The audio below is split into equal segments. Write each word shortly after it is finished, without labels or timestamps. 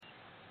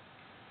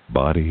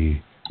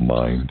Body,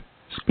 Mind,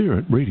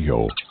 Spirit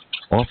Radio,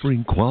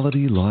 offering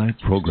quality live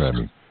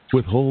programming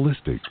with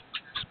holistic,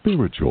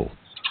 spiritual,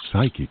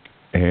 psychic,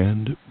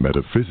 and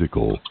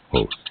metaphysical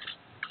hosts.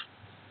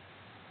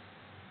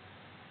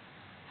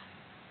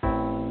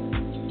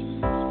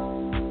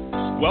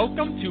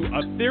 Welcome to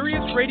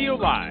Aetherius Radio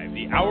Live,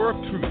 the Hour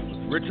of Truth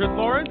with Richard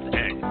Lawrence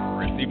and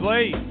Chrissy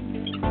Blaze.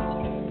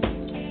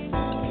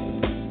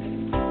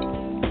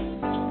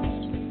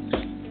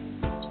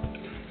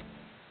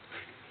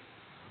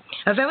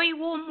 A very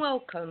warm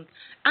welcome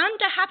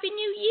and a Happy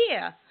New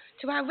Year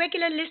to our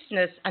regular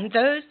listeners and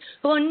those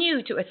who are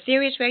new to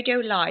Aetherius Radio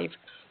Live,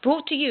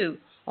 brought to you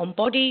on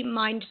Body,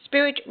 Mind,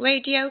 Spirit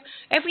Radio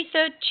every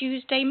third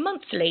Tuesday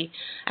monthly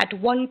at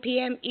 1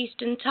 p.m.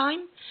 Eastern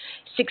Time,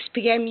 6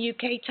 p.m.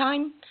 UK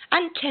Time,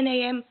 and 10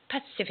 a.m.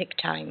 Pacific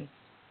Time.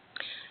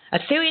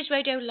 Aetherius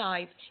Radio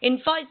Live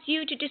invites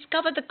you to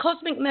discover the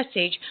cosmic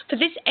message for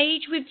this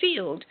age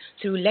revealed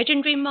through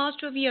legendary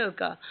master of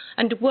yoga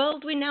and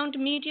world-renowned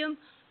medium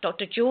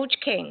Dr. George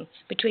King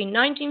between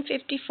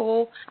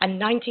 1954 and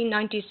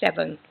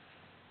 1997.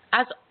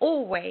 As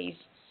always,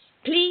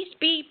 please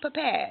be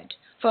prepared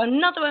for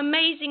another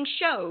amazing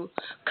show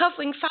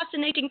covering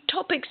fascinating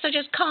topics such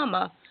as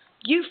karma,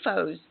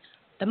 UFOs,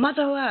 the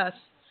Mother Earth,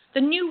 the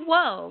New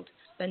World,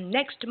 the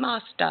Next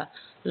Master,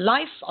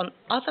 life on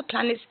other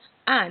planets,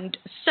 and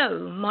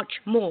so much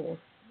more.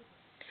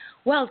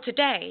 Well,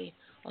 today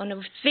on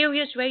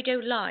Aetherius Radio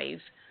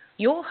Live,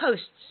 your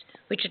hosts,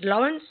 Richard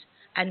Lawrence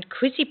and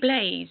Chrissy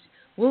Blaze,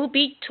 will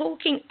be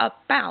talking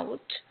about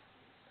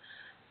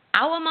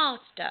our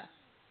master,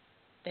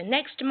 the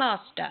next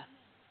master,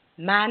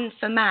 man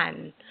for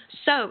man.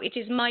 So it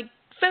is my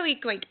very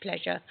great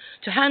pleasure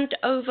to hand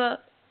over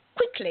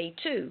quickly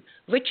to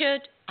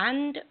Richard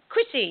and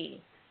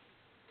Chrissy.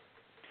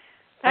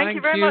 Thank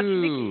you very much,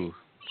 Nikki.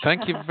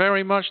 Thank you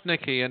very much,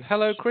 Nikki, and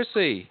hello,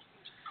 Chrissy.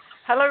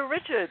 Hello,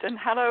 Richard, and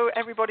hello,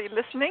 everybody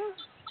listening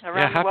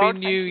around the world. Happy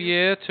New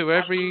Year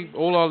to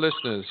all our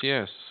listeners,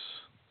 yes.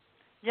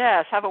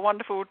 Yes, have a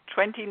wonderful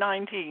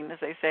 2019, as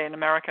they say in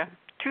America.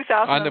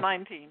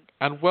 2019.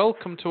 And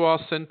welcome to our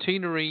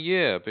centenary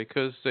year,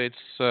 because it's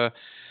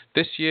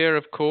this year,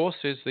 of course,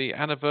 is the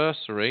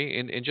anniversary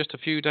in just a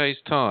few days'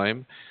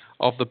 time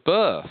of the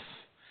birth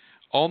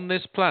on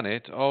this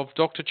planet of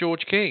Dr.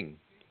 George King.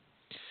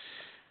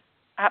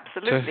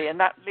 Absolutely, and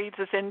that leads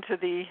us into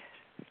the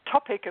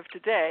topic of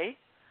today.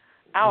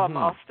 Our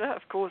master,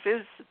 of course,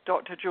 is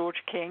Dr.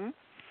 George King,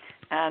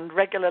 and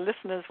regular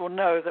listeners will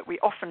know that we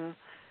often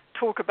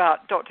talk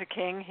about Dr.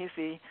 King. He's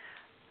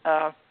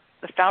the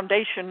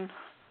foundation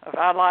of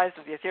our lives,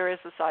 of the Aetherius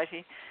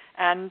Society.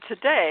 And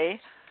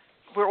today,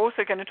 we're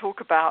also going to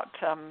talk about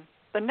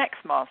the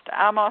next master,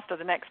 our master,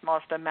 the next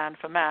master, man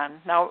for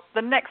man. Now,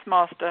 the next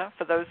master,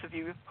 for those of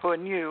you who are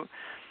new,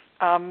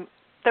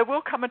 there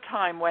will come a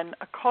time when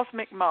a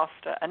cosmic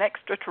master, an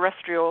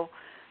extraterrestrial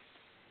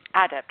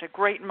adept, a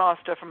great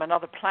master from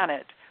another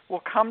planet,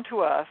 will come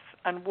to Earth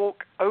and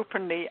walk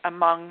openly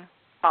among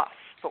us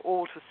for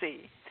all to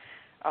see.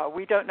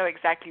 We don't know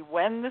exactly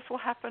when this will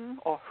happen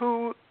or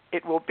who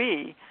it will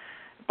be,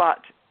 but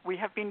we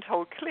have been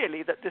told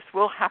clearly that this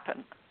will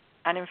happen.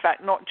 And in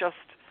fact, not just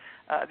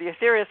the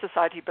Aetherius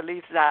Society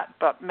believes that,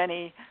 but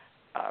many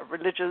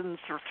religions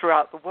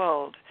throughout the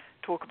world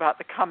talk about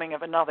the coming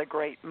of another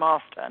great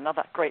master,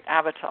 another great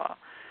avatar.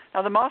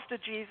 Now, the Master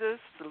Jesus,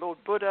 the Lord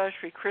Buddha,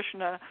 Sri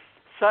Krishna,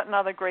 certain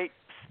other great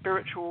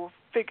spiritual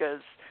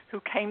figures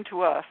who came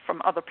to Earth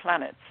from other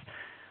planets,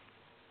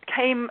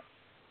 came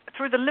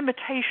through the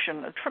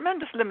limitation, a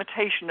tremendous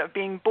limitation of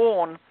being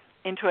born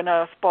into an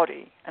earth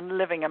body and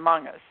living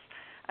among us.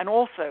 And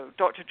also,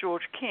 Dr.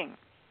 George King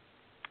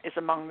is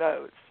among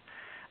those.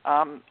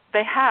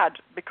 They had,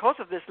 because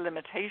of this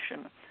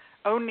limitation,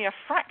 only a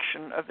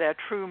fraction of their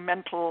true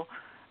mental,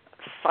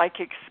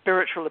 psychic,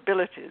 spiritual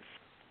abilities.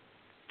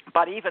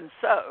 But even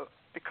so,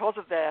 because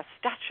of their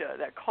stature,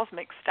 their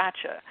cosmic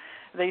stature,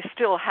 they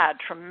still had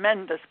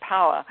tremendous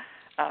power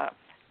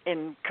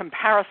in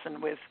comparison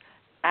with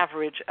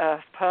average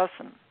Earth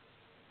person.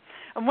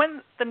 And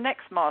when the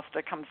next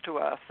master comes to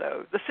Earth,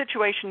 though, the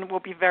situation will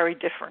be very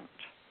different.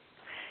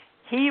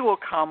 He will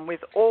come with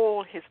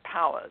all his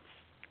powers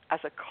as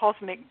a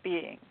cosmic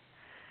being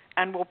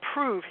and will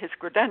prove his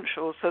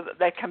credentials so that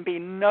there can be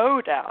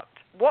no doubt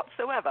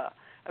whatsoever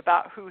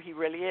about who he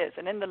really is.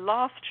 And in the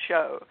last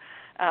show,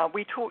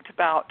 we talked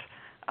about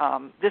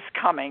this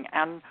coming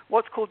and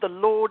what's called the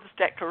Lord's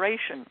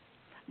Declaration.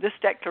 This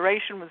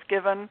declaration was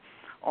given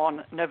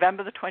on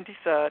November the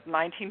 23rd,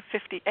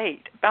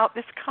 1958, about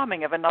this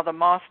coming of another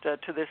master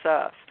to this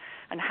earth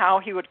and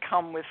how he would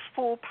come with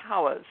full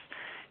powers.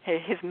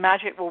 His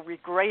magic will be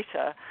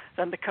greater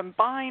than the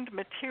combined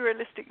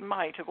materialistic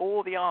might of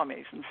all the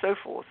armies and so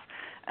forth.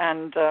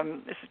 And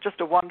this is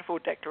just a wonderful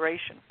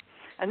declaration.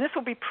 And this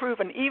will be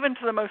proven even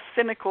to the most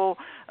cynical,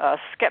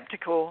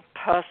 skeptical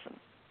person.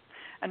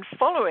 And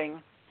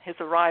following his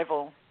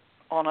arrival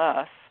on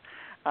Earth,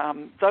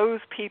 those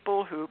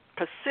people who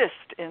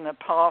persist in the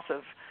path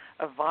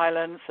of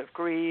violence, of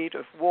greed,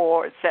 of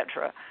war,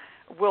 etc.,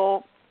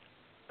 will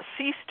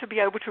cease to be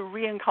able to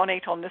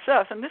reincarnate on this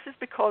earth. And this is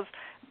because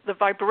the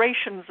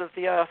vibrations of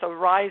the earth are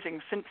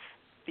rising since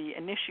the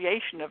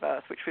initiation of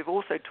Earth, which we've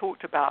also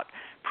talked about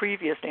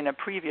previously in a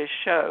previous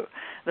show.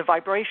 The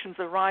vibrations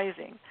are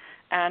rising,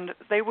 and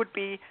they would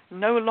be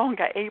no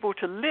longer able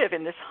to live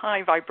in this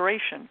high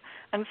vibration.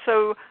 And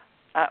so,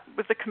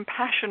 with the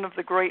compassion of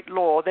the Great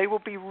Law, they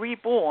will be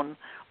reborn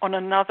on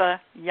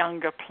another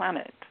younger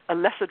planet, a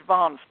less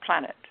advanced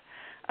planet.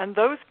 And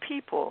those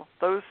people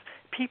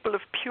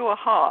of pure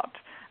heart,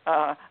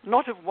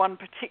 not of one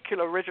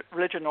particular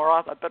religion or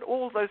other, but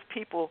all those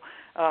people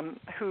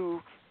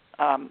who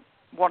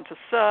want to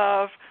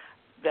serve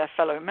their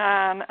fellow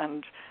man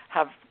and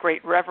have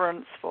great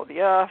reverence for the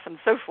earth and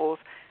so forth,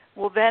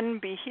 will then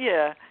be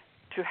here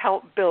to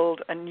help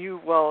build a new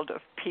world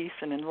of peace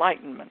and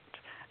enlightenment,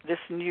 this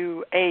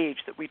new age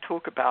that we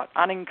talk about,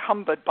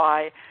 unencumbered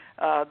by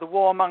the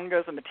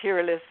warmongers and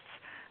materialists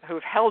who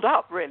have held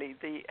up, really,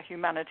 the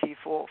humanity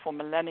for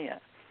millennia.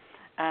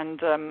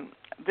 And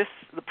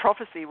the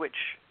prophecy,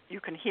 which you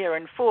can hear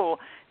in full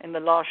in the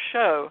last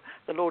show,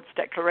 the Lord's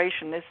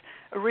Declaration, is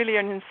really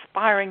an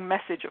inspiring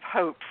message of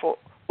hope for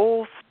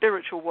all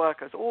spiritual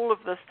workers, all of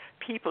the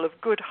people of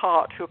good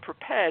heart who are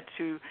prepared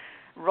to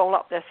roll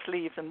up their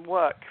sleeves and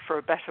work for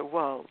a better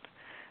world.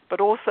 But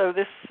also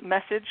this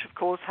message, of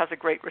course, has a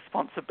great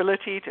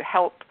responsibility to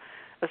help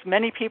as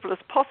many people as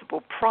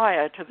possible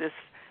prior to this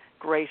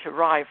great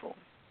arrival.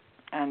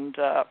 And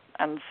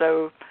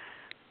so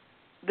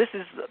this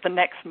is the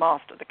next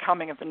master, the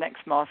coming of the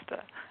next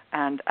master,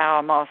 and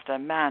our master,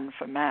 man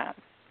for man.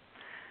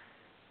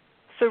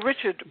 So,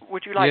 Richard,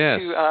 would you like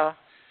to...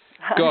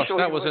 Gosh,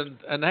 that was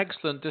an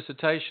excellent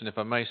dissertation, if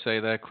I may say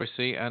there,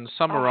 Chrissy, and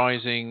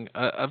summarising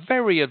a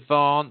very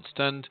advanced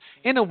and,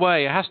 in a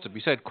way, it has to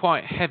be said,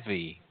 quite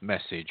heavy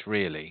message,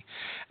 really.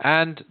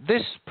 And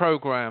this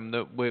programme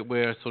that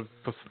we're sort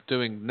of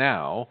doing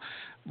now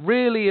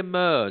really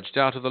emerged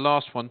out of the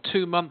last one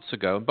 2 months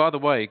ago. And by the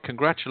way,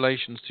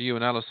 congratulations to you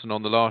and Alison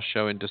on the last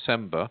show in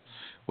December,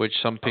 which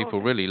some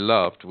people really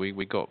loved. We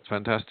got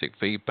fantastic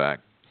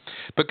feedback.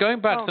 But going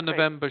back to the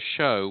November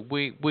show,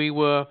 we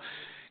were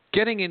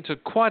getting into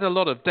quite a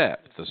lot of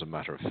depth, as a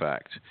matter of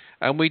fact.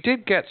 And we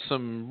did get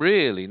some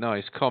really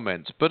nice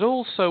comments, but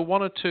also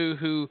one or two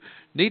who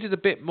needed a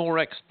bit more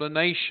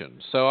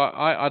explanation. So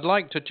I'd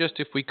like to just,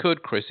 if we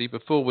could, Chrissy,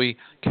 before we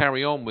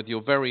carry on with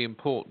your very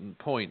important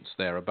points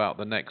there about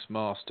the next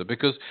master,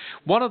 because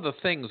one of the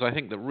things I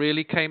think that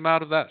really came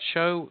out of that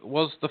show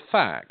was the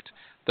fact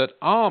that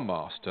our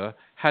master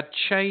had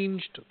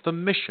changed the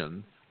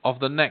mission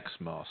of the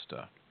next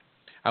master.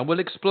 And we'll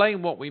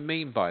explain what we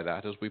mean by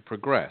that as we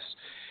progress.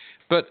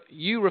 But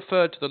you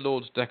referred to the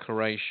Lord's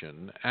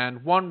Declaration,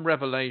 and one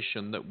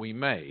revelation that we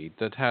made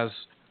that has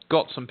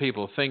got some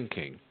people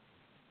thinking,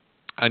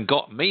 and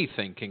got me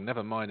thinking,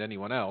 never mind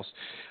anyone else,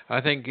 I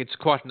think it's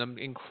quite an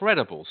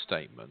incredible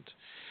statement,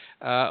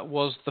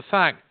 was the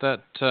fact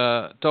that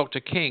Dr.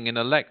 King, in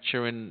a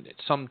lecture in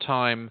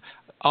sometime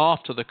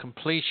after the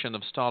completion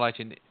of Starlight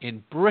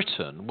in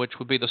Britain, which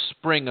would be the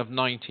spring of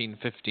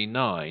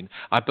 1959,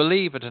 I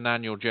believe at an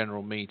annual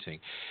general meeting,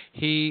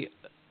 he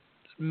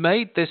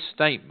made this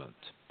statement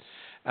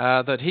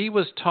that he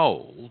was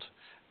told,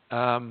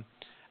 and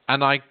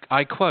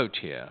I quote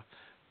here,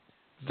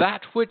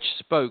 "That which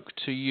spoke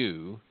to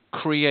you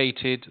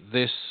created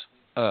this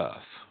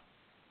earth."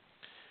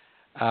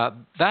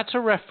 That's a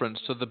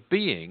reference to the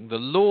being, the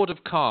Lord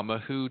of Karma,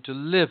 who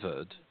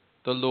delivered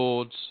the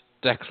Lord's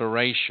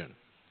Declaration.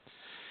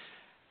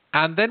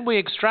 And then we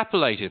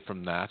extrapolated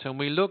from that, and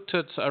we looked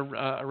at a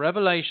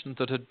revelation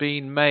that had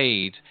been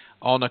made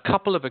on a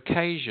couple of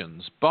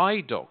occasions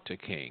by Dr.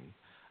 King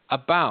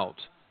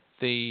about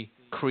the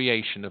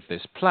creation of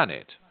this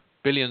planet,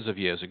 billions of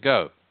years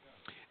ago.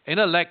 In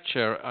a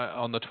lecture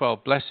on the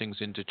 12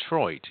 Blessings in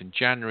Detroit in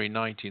January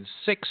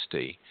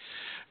 1960,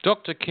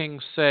 Dr. King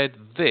said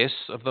this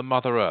of the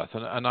Mother Earth,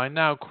 and I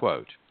now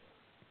quote,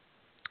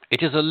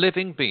 "It is a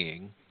living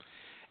being.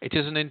 It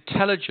is an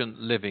intelligent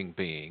living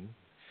being.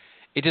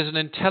 It is an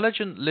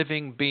intelligent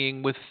living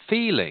being with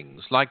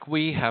feelings like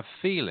we have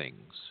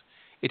feelings.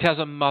 It has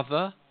a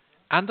mother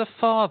and a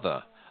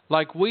father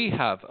like we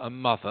have a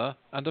mother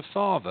and a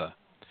father.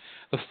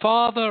 The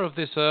father of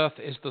this earth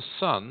is the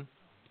sun,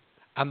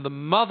 and the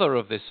mother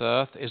of this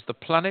earth is the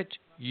planet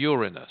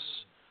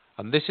Uranus,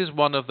 and this is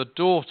one of the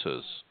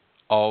daughters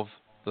of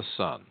the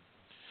sun."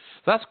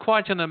 That's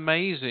quite an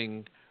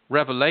amazing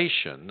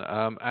revelation,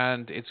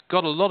 and it's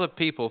got a lot of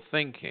people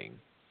thinking.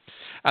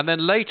 And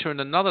then later in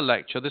another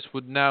lecture, this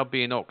would now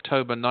be in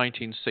October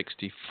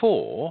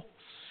 1964,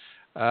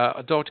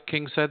 Dr.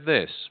 King said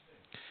this,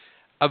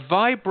 "A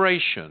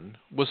vibration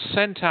was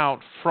sent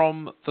out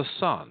from the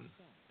sun,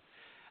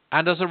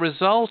 and as a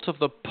result of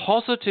the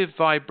positive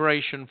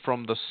vibration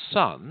from the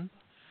sun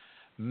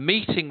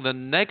meeting the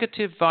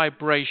negative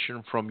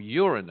vibration from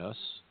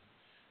Uranus,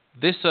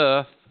 this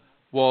earth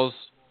was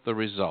the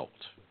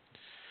result."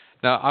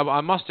 Now,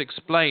 I must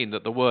explain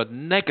that the word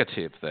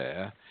negative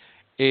there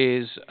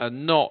is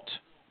not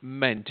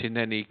meant in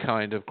any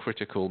kind of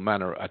critical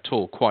manner at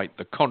all. Quite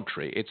the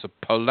contrary. It's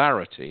a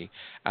polarity,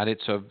 and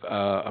it's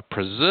a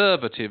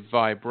preservative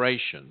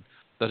vibration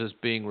that is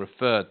being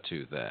referred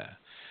to there.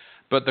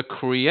 But the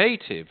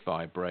creative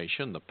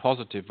vibration, the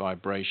positive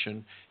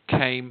vibration,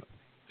 came,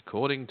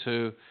 according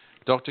to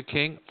Dr.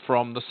 King,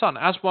 from the sun,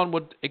 as one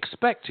would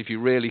expect if you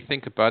really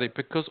think about it,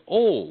 because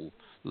all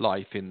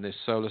life in this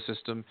solar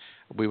system,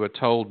 we were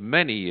told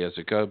many years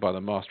ago by the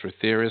Master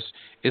Aetherius,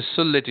 is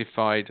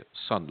solidified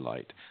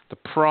sunlight. The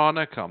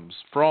prana comes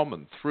from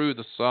and through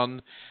the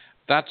sun.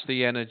 That's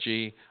the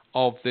energy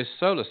of this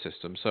solar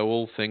system. So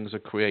all things are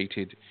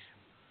created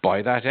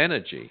by that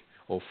energy,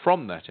 or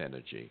from that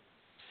energy.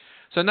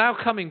 So now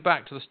coming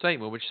back to the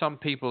statement, which some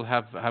people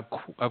have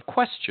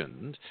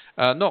questioned,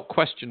 not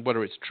questioned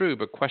whether it's true,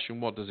 but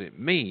questioned what does it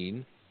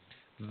mean,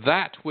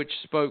 that which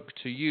spoke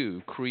to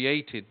you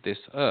created this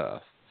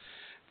earth.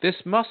 This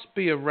must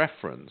be a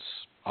reference,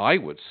 I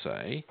would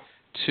say,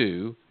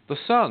 to the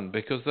sun,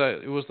 because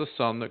it was the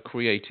sun that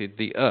created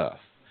the earth.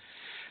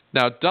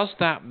 Now, does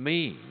that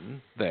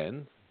mean,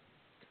 then,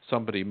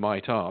 somebody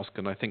might ask,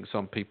 and I think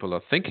some people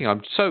are thinking,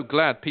 I'm so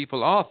glad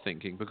people are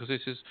thinking, because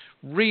this is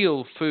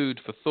real food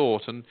for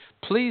thought, and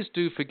please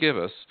do forgive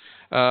us,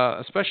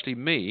 especially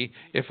me,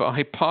 if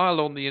I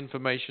pile on the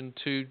information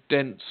too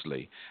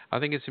densely. I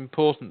think it's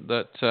important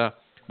that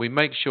we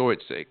make sure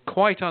it's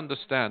quite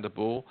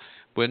understandable.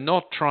 We're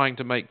not trying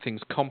to make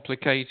things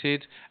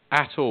complicated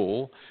at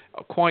all.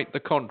 Quite the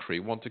contrary.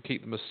 We want to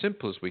keep them as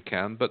simple as we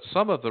can, but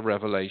some of the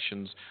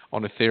revelations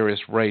on Aetherius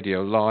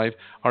Radio Live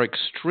are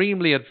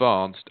extremely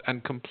advanced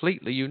and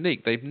completely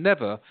unique. They've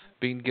never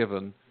been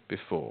given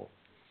before.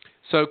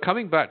 So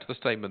coming back to the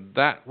statement,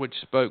 that which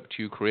spoke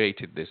to you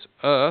created this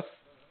earth,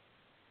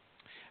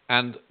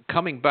 and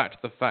coming back to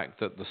the fact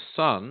that the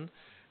sun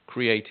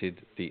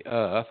created the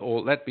earth,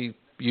 or let me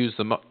use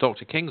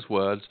Dr. King's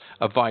words,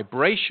 a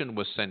vibration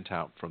was sent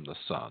out from the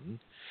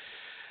sun,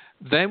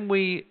 then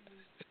we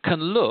can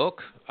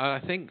look, I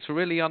think, to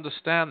really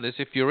understand this,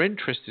 if you're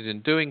interested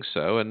in doing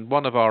so, and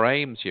one of our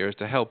aims here is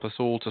to help us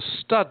all to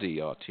study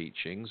our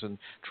teachings and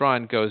try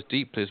and go as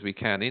deeply as we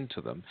can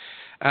into them.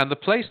 And the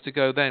place to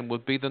go then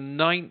would be the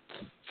 9th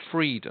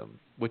freedom,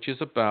 which is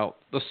about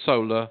the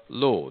solar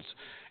lords.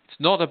 It's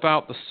not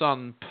about the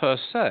sun per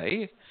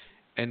se.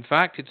 In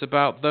fact, it's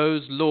about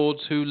those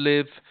lords who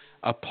live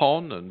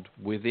upon and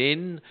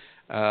within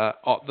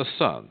the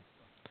sun,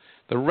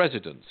 the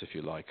residents, if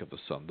you like, of the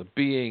sun, the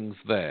beings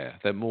there.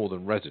 They're more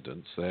than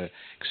residents, they're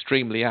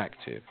extremely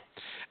active.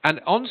 And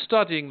on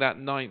studying that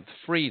 9th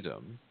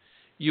freedom,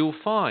 you'll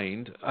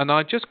find, and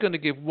I'm just going to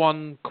give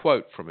one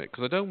quote from it,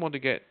 because I don't want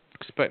to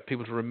expect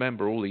people to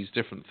remember all these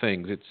different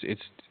things.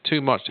 It's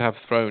too much to have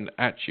thrown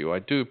at you. I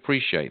do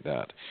appreciate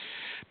that.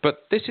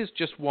 But this is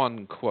just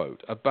one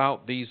quote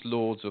about these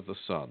lords of the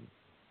sun.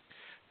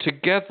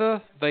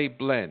 Together they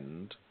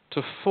blend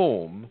to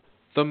form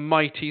the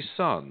mighty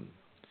sun,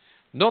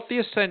 not the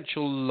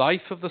essential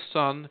life of the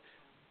sun,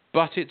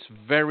 but its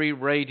very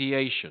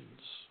radiations.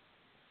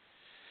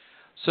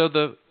 So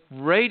the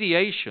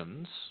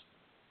radiations,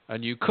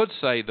 and you could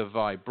say the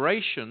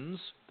vibrations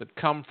that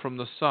come from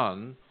the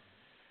sun,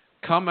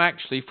 come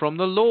actually from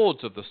the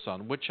lords of the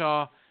sun, which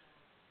are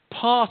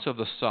part of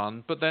the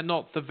sun, but they're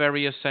not the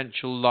very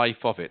essential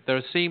life of it.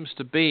 There seems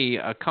to be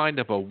a kind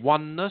of a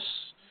oneness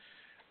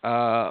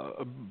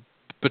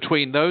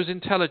between those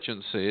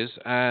intelligences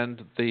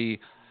and the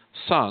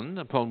sun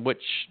upon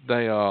which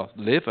they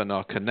live and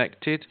are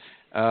connected,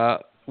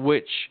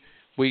 which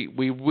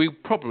we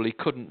probably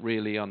couldn't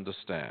really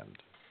understand.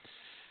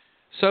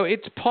 So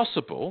it's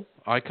possible,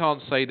 I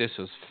can't say this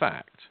as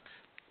fact,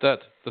 that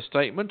the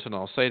statement, and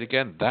I'll say it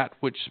again, that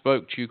which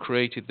spoke to you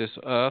created this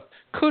earth,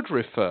 could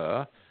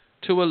refer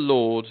to a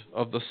lord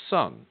of the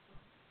sun,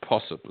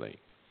 possibly.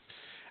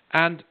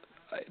 And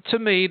to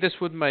me, this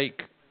would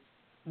make,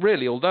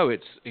 really, although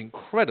it's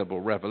incredible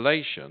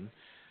revelation,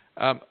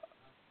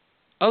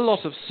 a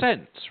lot of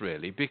sense,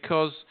 really,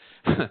 because,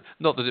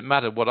 not that it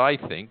mattered what I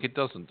think, it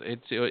doesn't,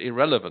 it's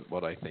irrelevant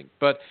what I think,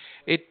 but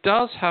it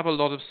does have a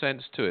lot of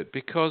sense to it,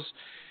 because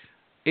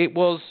it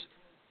was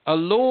a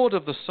lord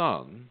of the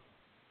sun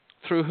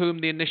through whom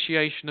the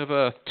initiation of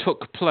earth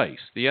took place.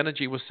 The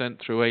energy was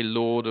sent through a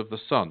lord of the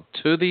sun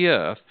to the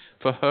earth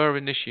for her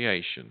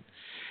initiation.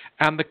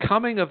 And the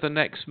coming of the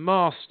next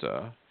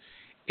master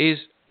is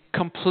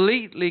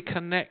completely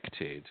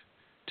connected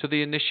to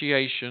the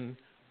initiation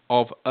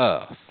of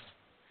earth.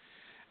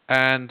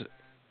 And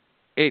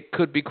it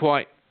could be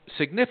quite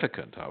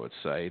significant, I would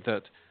say,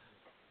 that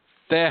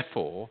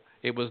therefore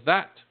it was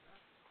that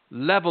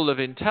level of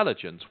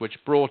intelligence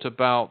which brought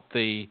about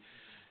the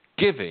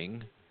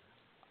giving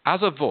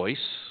as a voice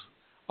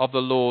of the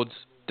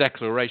Lord's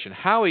declaration.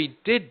 How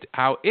it did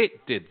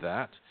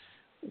that,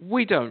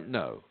 we don't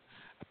know.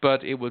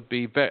 But it would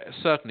be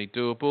certainly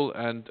doable,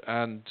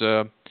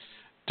 and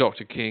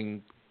Dr.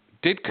 King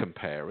did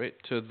compare it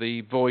to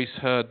the voice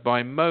heard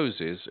by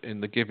Moses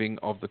in the giving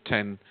of the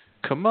 10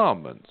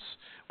 Commandments,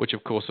 which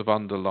of course have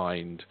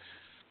underlined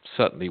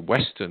certainly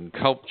Western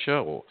culture,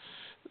 or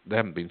they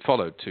haven't been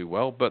followed too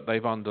well, but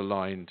they've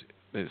underlined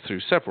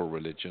through several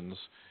religions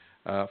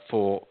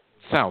for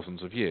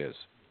thousands of years.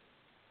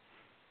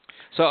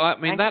 So, I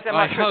mean, that,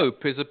 I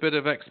hope, is a bit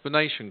of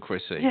explanation,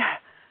 Chrissy. Yeah.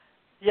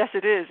 Yes,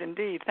 it is,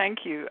 indeed.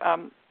 Thank you.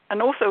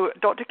 And also,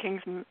 Dr.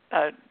 King's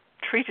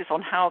treatise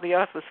on how the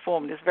Earth was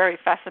formed is very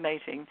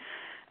fascinating,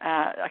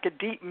 like a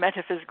deep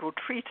metaphysical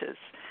treatise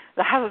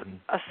that has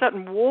a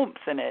certain warmth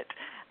in it.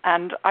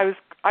 And I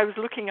was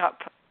looking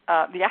up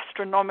the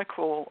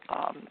astronomical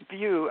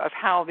view of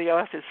how the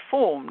Earth is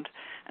formed,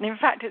 and in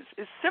fact,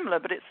 it's similar,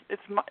 but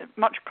it's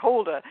much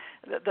colder.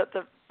 That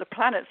the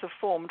planets are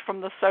formed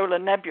from the solar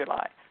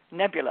nebula.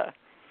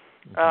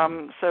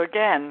 So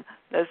again,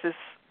 there's this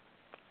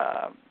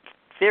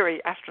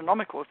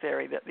astronomical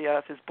theory, that the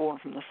Earth is born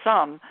from the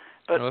sun,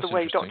 but the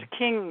way Dr.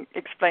 King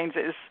explains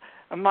it is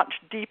a much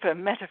deeper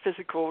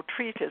metaphysical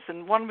treatise,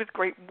 and one with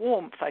great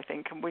warmth, I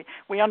think, and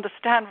we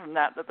understand from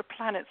that the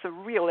planets are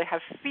real. They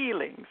have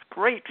feelings,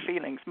 great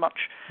feelings,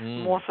 much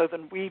more so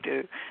than we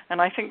do,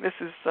 and I think this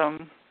is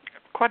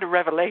quite a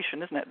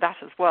revelation, isn't it? That,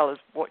 as well as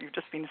what you've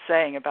just been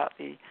saying about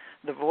the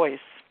voice.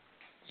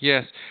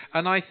 Yes,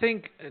 and I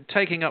think,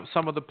 taking up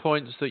some of the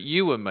points that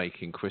you were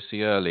making,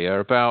 Chrissy, earlier,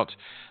 about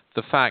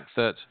the fact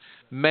that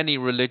many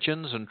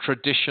religions and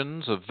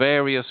traditions of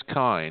various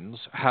kinds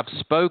have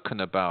spoken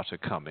about a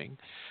coming.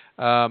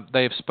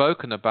 They have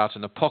spoken about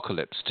an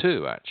apocalypse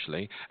too,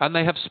 actually, and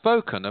they have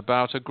spoken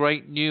about a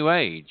great new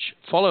age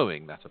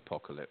following that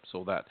apocalypse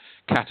or that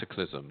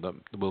cataclysm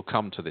that will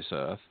come to this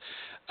earth.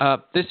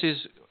 This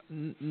is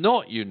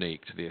not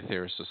unique to the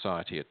Aetherius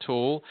Society at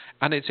all,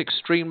 and it's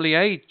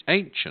extremely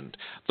ancient.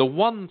 The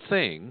one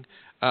thing,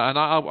 and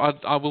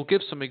I will give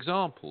some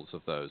examples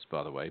of those,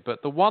 by the way,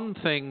 but the one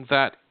thing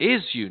that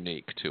is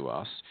unique to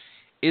us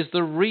is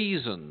the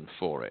reason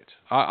for it.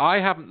 I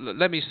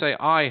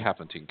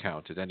haven't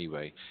encountered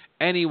anyway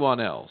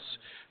anyone else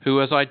who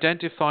has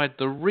identified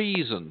the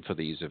reason for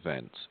these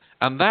events,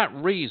 and that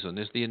reason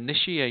is the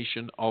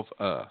initiation of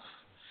Earth.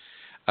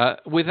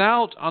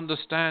 Without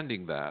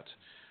understanding that,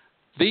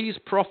 these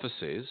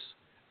prophecies,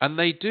 and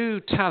they do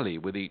tally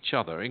with each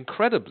other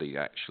incredibly,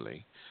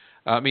 actually.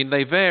 I mean,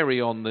 they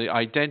vary on the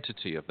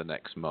identity of the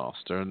next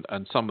master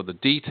and some of the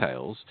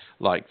details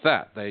like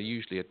that. They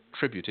usually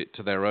attribute it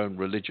to their own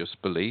religious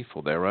belief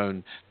or their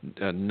own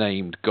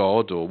named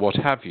god or what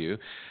have you.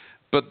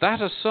 But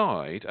that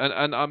aside,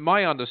 and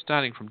my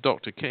understanding from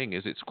Dr. King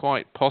is it's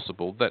quite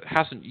possible that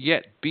hasn't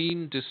yet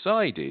been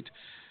decided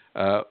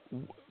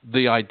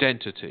the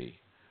identity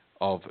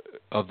of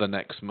the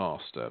next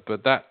master,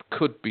 but that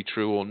could be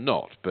true or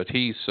not. But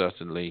he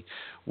certainly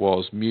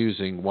was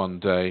musing one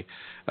day,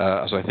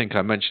 as I think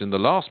I mentioned in the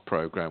last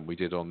program we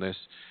did on this,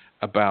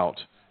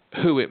 about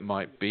who it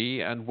might be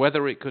and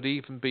whether it could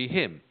even be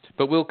him.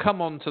 But we'll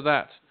come on to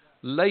that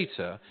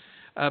later.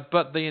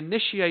 But the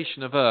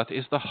initiation of Earth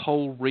is the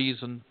whole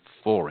reason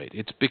for it.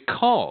 It's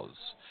because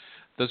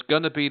there's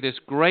going to be this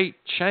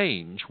great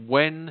change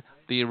when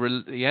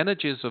the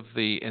energies of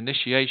the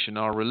initiation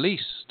are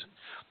released.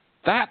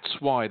 That's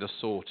why the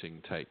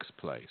sorting takes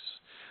place.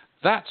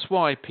 That's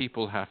why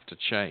people have to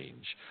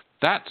change.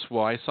 That's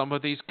why some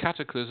of these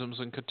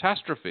cataclysms and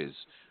catastrophes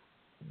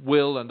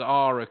will and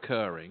are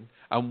occurring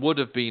and would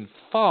have been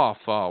far,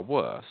 far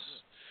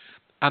worse.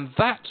 And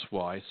that's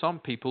why some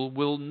people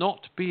will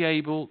not be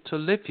able to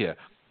live here.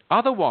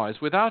 Otherwise,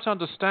 without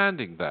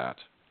understanding that,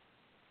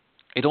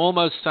 it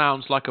almost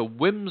sounds like a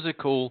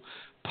whimsical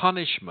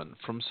punishment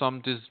from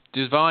some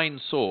divine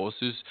source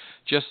who's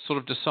just sort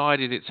of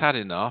decided it's had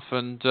enough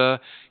and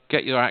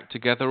get your act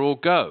together or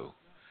go.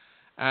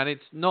 And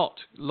it's not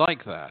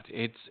like that.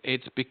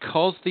 It's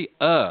because the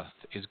Earth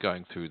is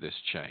going through this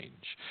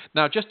change.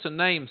 Now, just to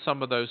name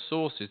some of those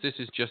sources, this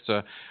is just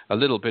a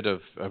little bit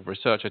of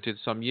research I did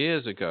some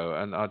years ago,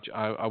 and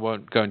I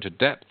won't go into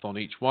depth on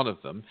each one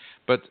of them.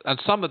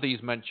 And some of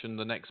these mention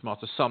the next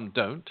master, some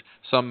don't.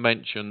 Some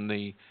mention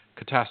the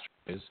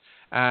catastrophes.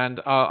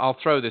 And I'll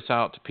throw this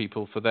out to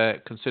people for their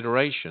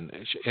consideration,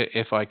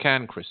 if I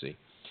can, Chrissy.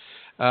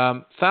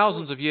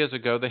 Thousands of years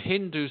ago, the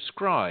Hindu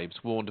scribes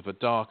warned of a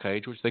dark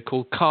age, which they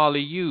call Kali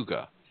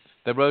Yuga.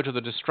 They wrote of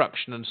the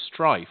destruction and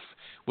strife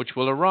which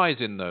will arise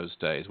in those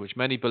days, which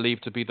many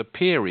believe to be the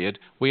period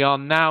we are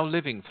now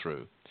living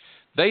through.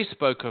 They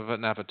spoke of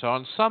an avatar,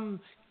 and some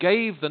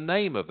gave the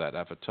name of that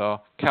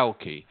avatar,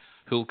 Kalki,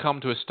 who will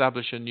come to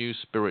establish a new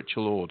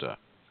spiritual order.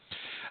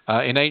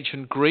 In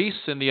ancient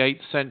Greece, in the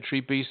 8th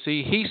century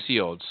BC,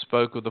 Hesiod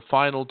spoke of the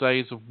final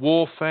days of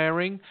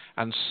warfaring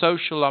and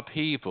social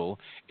upheaval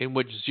in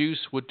which Zeus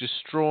would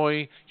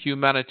destroy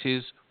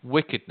humanity's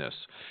wickedness.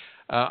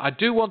 I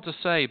do want to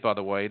say, by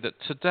the way, that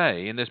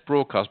today in this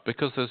broadcast,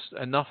 because there's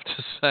enough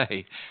to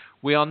say,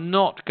 we are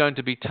not going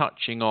to be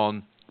touching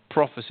on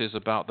prophecies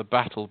about the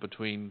battle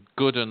between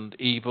good and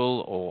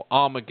evil, or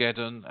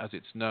Armageddon, as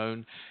it's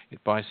known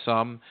by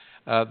some.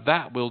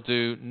 That we'll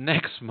do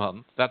next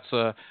month. That's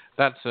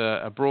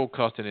a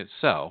broadcast in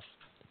itself.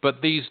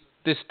 But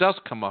this does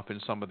come up in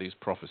some of these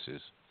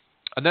prophecies.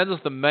 And then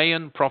there's the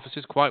Mayan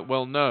prophecies, quite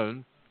well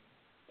known.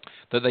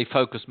 that they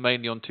focus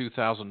mainly on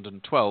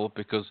 2012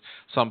 because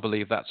some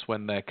believe that's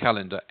when their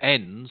calendar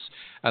ends.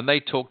 And they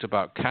talked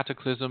about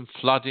cataclysm,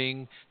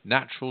 flooding,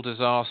 natural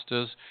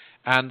disasters,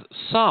 and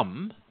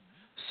some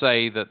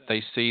say that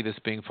they see this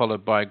being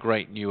followed by a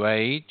great new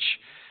age.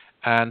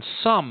 And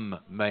some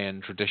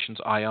Mayan traditions,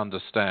 I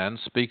understand,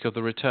 speak of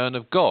the return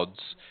of gods,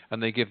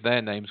 and they give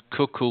their names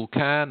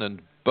Kukulkan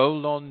and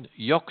Bolon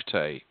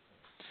Yocte.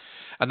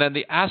 And then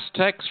the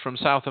Aztecs from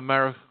South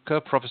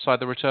America prophesied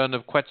the return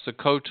of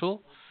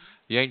Quetzalcoatl,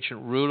 the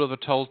ancient ruler of the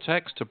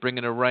Toltecs, to bring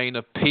in a reign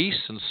of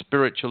peace and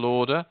spiritual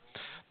order.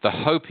 The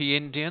Hopi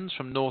Indians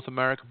from North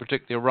America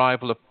predict the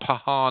arrival of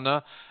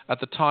Pahana at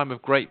the time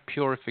of great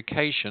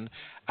purification,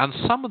 and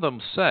some of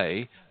them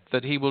say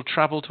that he will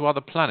travel to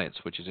other planets,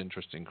 which is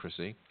interesting,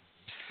 Chrissy.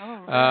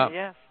 Oh, really?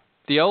 Yes.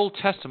 The Old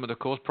Testament, of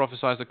course,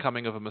 prophesies the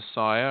coming of a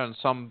Messiah, and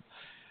some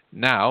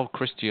now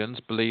Christians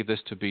believe this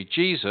to be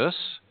Jesus,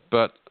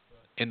 but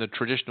in the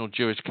traditional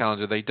Jewish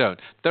calendar they don't.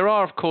 There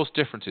are, of course,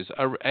 differences.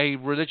 A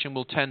religion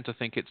will tend to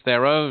think it's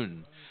their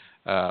own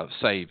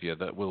Savior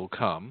that will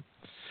come.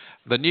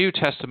 The New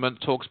Testament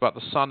talks about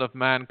the Son of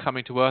Man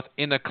coming to earth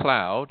in a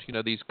cloud,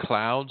 these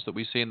clouds that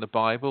we see in the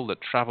Bible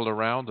that travel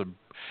around and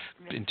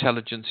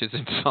intelligence is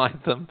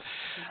inside them,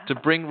 to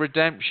bring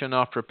redemption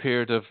after a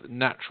period of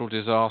natural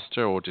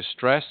disaster or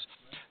distress.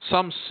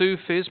 Some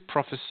Sufis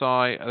prophesy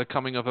the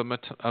coming of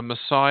a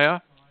Messiah,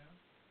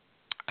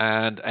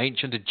 and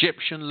ancient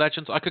Egyptian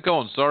legends. I could go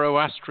on.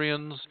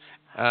 Zoroastrians,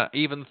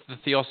 even the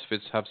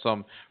Theosophists have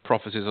some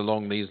prophecies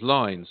along these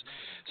lines.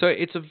 So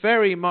it's a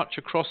very much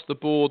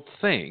across-the-board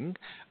thing.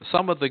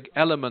 Some of the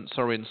elements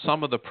are in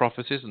some of the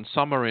prophecies and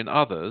some are in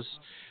others.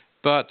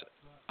 But,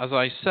 as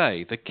I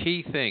say, the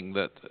key thing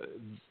that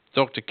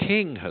Dr.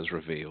 King has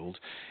revealed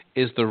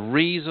is the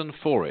reason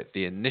for it,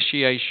 the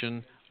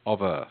initiation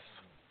of Earth.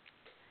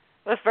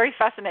 That's very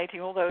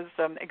fascinating, all those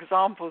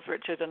examples,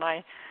 Richard, and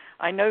I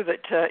know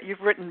that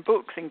you've written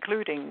books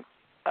including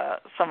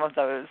some of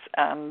those,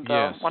 and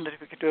yes. Wondered if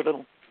we could do a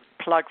little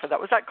plug for that.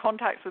 Was that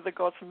Contacts with the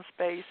Gods from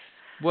Space?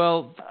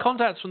 Well,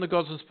 Contacts from the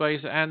Gods from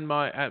Space, and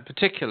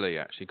particularly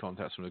actually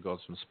Contacts from the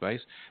Gods from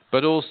Space,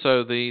 but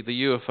also the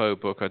UFO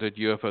book I did,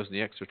 UFOs and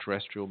the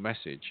Extraterrestrial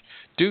Message,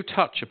 do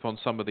touch upon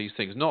some of these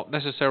things. Not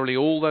necessarily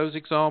all those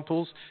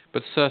examples,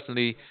 but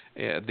certainly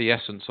the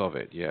essence of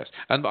it, yes.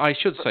 And I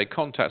should say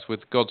Contacts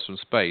with Gods from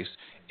Space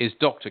is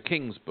Dr.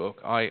 King's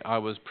book. I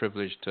was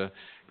privileged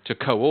to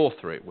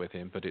co-author it with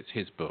him, but it's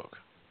his book.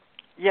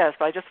 Yes,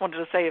 but I just wanted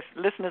to say if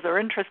listeners are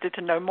interested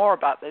to know more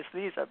about this,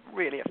 these are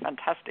really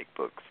fantastic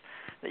books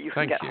that you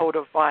can get hold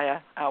of via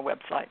our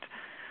website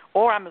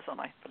or Amazon,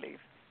 I believe.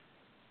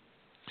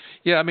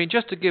 Yeah, I mean,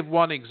 just to give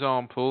one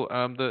example,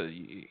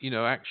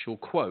 the actual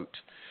quote,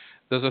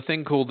 there's a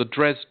thing called the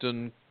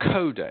Dresden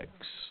Codex,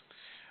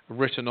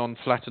 written on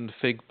flattened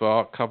fig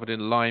bark covered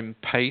in lime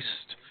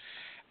paste,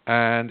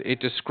 and it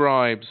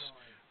describes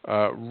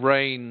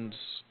rains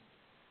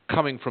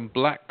coming from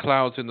black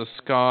clouds in the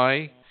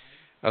sky,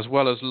 as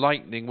well as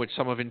lightning, which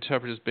some have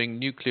interpreted as being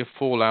nuclear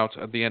fallout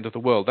at the end of the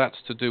world. That's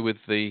to do with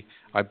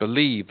I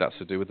believe that's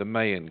to do with the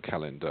Mayan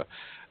calendar.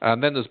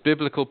 And then there's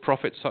biblical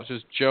prophets such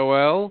as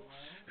Joel,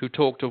 who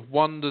talked of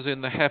wonders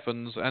in the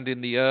heavens and in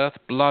the earth,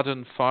 blood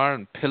and fire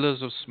and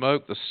pillars of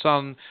smoke. The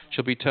sun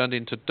shall be turned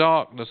into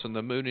darkness and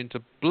the moon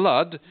into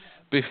blood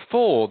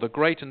before the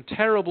great and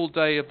terrible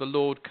day of the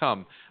Lord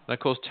come. And of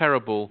course,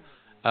 terrible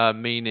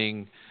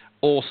meaning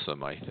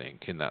awesome, I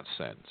think, in that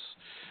sense.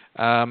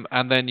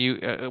 And then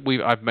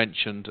I've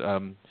mentioned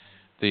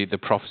the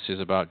prophecies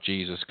about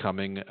Jesus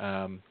coming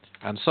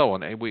and so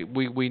on.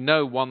 We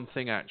know one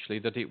thing actually,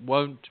 that it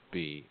won't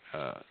be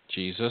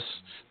Jesus,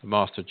 the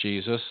Master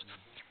Jesus.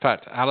 In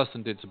fact,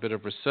 Alison did a bit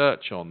of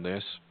research on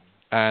this,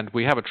 and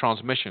we have a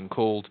transmission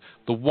called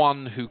The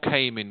One Who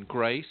Came in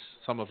Grace.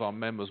 Some of our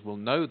members will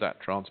know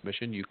that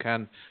transmission. You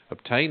can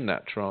obtain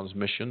that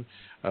transmission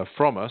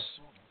from us.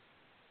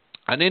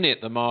 And in it,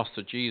 the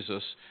Master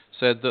Jesus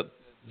said that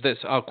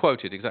I'll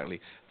quote it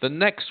exactly. The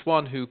next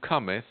one who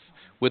cometh,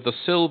 with the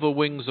silver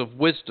wings of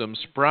wisdom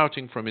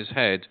sprouting from his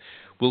head,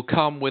 will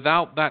come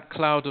without that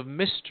cloud of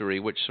mystery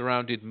which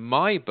surrounded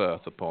my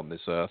birth upon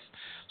this earth,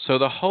 so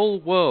the whole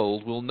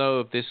world will know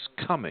of this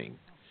coming.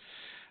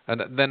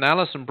 And then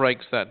Alison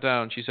breaks that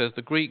down. She says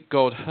the Greek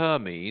god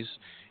Hermes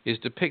is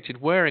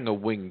depicted wearing a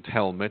winged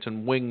helmet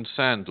and winged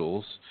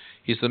sandals.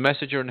 He's the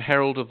messenger and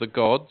herald of the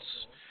gods.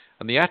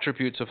 And the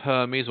attributes of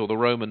Hermes, or the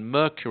Roman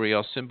Mercury,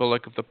 are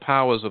symbolic of the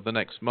powers of the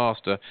next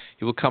master.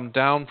 He will come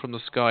down from the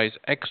skies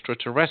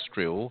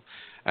extraterrestrial,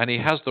 and he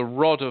has the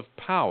rod of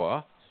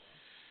power,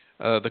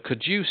 the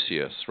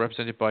caduceus,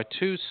 represented by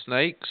two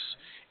snakes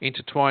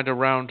intertwined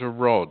around a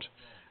rod.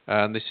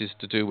 And this is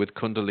to do with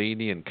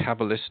Kundalini and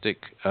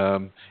Kabbalistic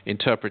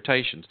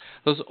interpretations.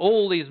 There's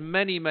all these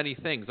many, many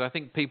things. I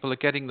think people are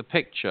getting the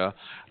picture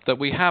that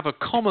we have a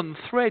common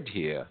thread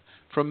here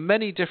from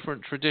many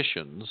different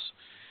traditions,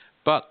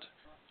 but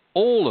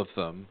all of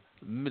them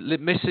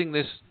missing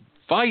this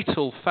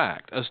vital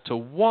fact as to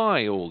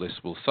why all this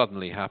will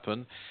suddenly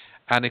happen.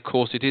 And of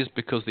course it is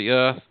because the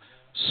earth,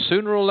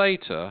 sooner or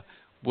later,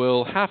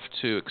 will have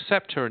to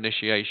accept her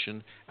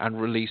initiation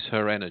and release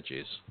her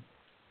energies.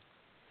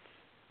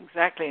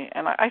 Exactly.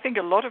 And I think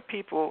a lot of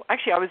people,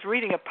 actually I was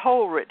reading a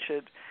poll,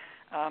 Richard,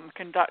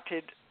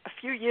 conducted a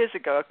few years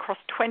ago across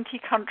 20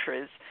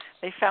 countries.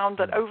 They found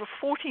that over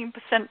 14%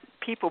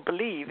 people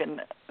believe in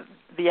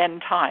the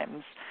end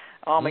times,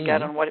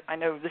 Armageddon. What I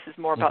know this is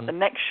more about the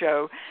next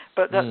show,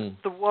 but that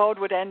the world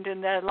would end in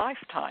their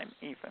lifetime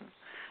even.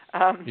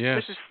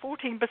 Yes. This is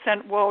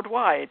 14%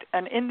 worldwide.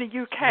 And in the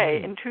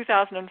UK, in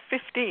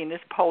 2015,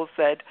 this poll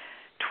said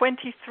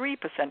 23%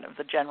 of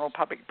the general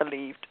public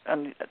believed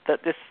that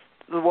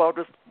the world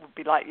would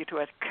be likely to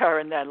occur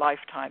in their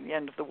lifetime, the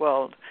end of the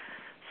world.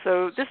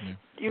 So this,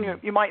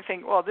 you might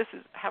think, well, this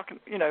is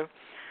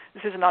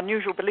this is an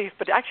unusual belief,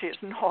 but actually it's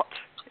not.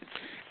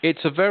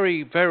 It's a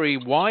very, very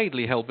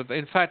widely held, but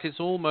in fact it's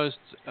almost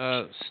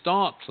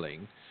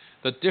startling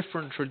that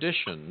different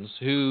traditions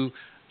who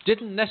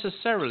didn't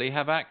necessarily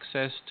have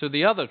access to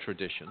the other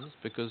traditions,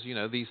 because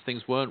these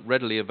things weren't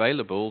readily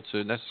available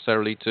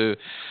necessarily to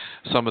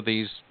some of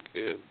these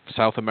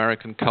South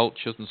American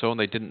cultures and so on.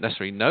 They didn't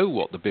necessarily know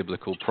what the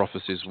biblical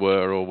prophecies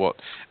were, or what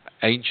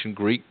ancient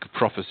Greek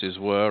prophecies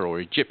were, or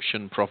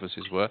Egyptian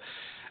prophecies were.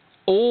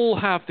 All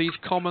have these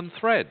common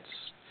threads,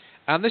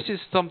 and this is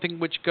something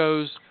which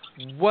goes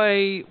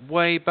way,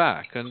 way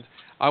back. And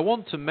I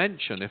want to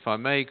mention, if I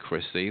may,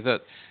 Chrissy,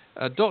 that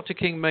Dr.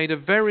 King made a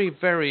very,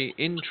 very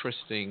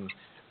interesting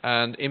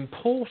and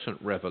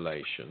important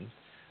revelation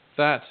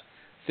that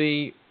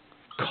the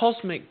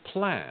cosmic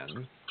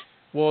plan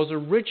was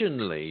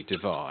originally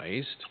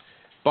devised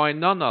by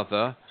none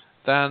other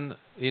than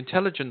the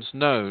intelligence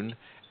known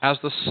as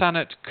the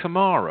Sanat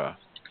Kumara.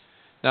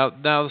 Now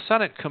the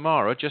Sanat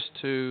Kumara,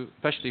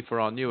 especially for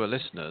our newer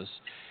listeners,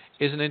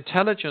 is an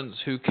intelligence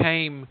who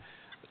came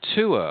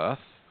to Earth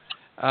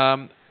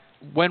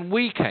when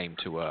we came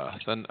to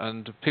Earth,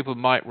 and people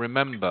might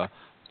remember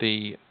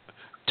the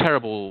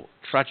terrible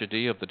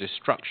tragedy of the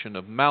destruction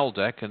of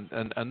Maldek,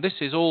 and this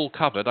is all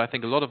covered. I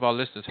think a lot of our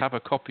listeners have a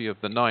copy of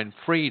the 9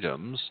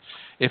 Freedoms.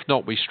 If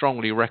not, we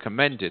strongly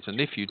recommend it, and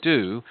if you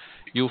do,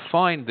 you'll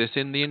find this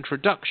in the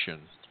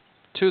introduction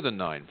to the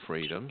 9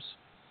 Freedoms,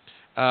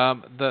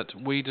 that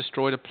we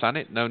destroyed a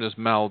planet known as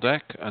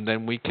Maldek, and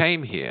then we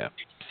came here.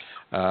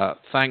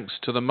 Thanks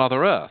to the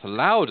Mother Earth,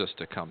 allowed us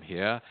to come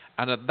here,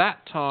 and at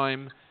that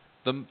time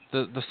the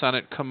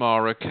Sanat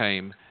Kumara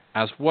came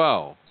as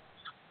well.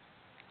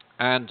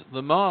 And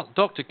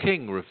Dr.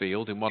 King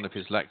revealed in one of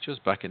his lectures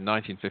back in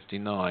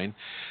 1959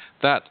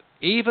 that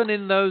even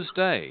in those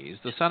days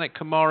the Sanat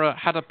Kumara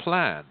had a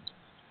plan,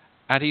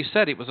 and he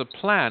said it was a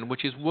plan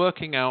which is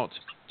working out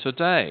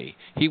today.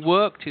 He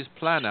worked his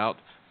plan out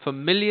for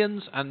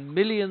millions and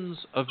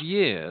millions of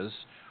years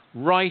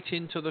right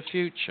into the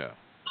future.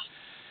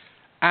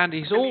 And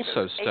he's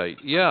also stated,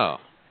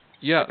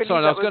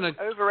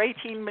 over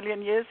 18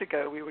 million years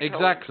ago, we were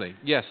exactly. told.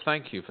 Yes,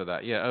 thank you for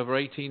that. Yeah, over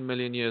 18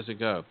 million years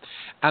ago.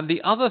 And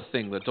the other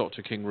thing that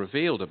Dr. King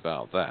revealed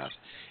about that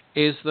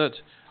is that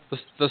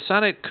the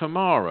Sanat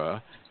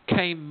Kumara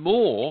came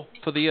more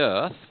for the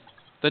Earth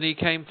than he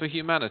came for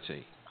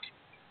humanity.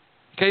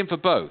 He came for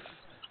both,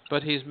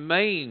 but his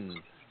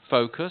main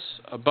focus,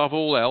 above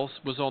all else,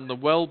 was on the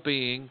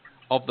well-being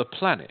of the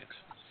planet.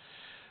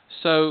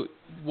 So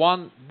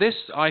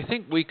I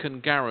think we can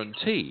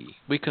guarantee,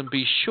 we can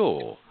be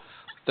sure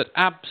that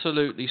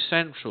absolutely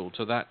central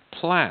to that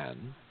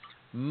plan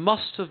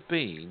must have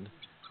been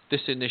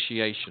this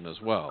initiation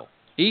as well.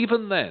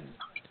 Even then,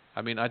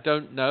 I mean, I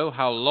don't know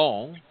how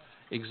long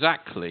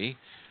exactly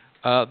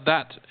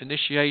that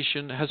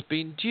initiation has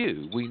been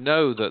due. We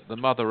know that the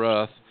Mother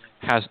Earth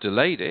has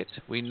delayed it.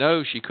 We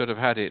know she could have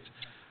had it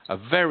a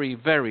very,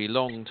 very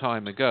long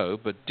time ago,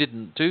 but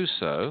didn't do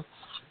so,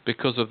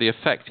 because of the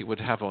effect it would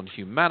have on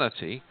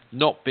humanity,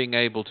 not being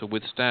able to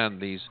withstand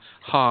these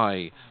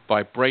high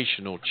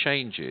vibrational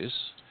changes.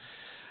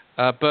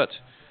 But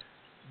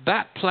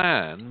that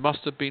plan must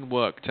have been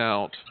worked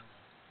out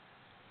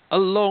a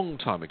long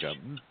time ago,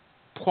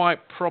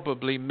 quite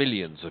probably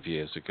millions of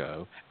years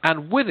ago.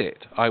 And with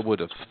it, I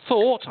would have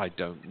thought, I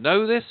don't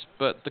know this,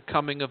 but the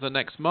coming of the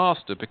next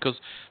master, because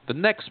the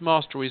next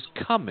master is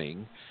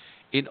coming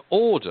in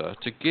order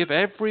to give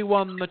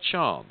everyone the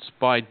chance,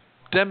 by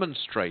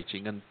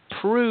demonstrating and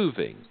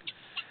proving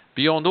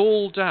beyond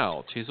all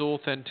doubt his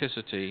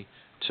authenticity,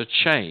 to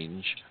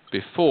change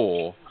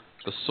before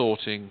the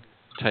sorting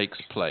takes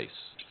place.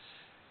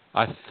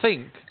 I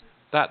think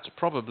that's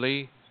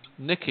probably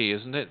Nikki,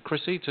 isn't it,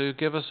 Chrissy, to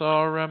give us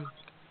our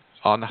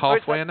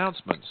halfway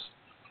announcements.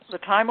 The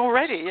time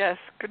already, yes,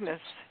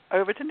 goodness.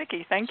 Over to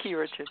Nikki. Thank you,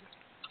 Richard.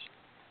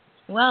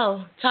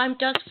 Well, time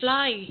does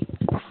fly.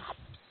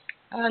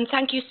 And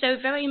thank you so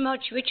very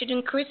much, Richard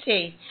and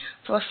Chrissy,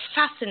 for a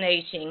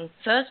fascinating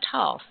first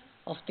half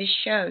of this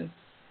show.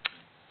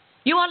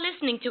 You are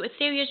listening to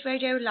Sirius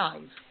Radio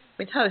Live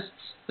with hosts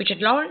Richard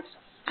Lawrence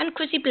and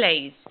Chrissy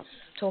Blaze,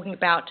 talking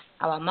about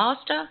our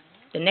master,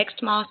 the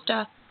next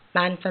master,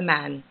 man for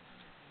man.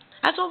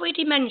 As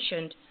already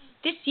mentioned,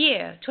 this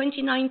year,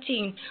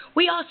 2019,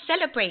 we are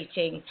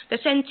celebrating the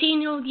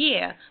centennial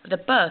year of the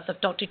birth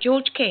of Dr.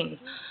 George King,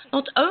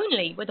 not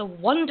only with a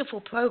wonderful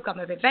program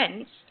of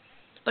events,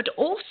 but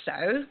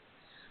also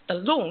the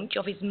launch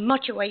of his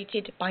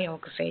much-awaited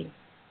biography.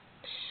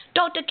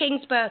 Dr.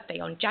 King's birthday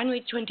on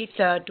January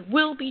 23rd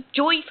will be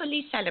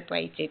joyfully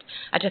celebrated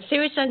at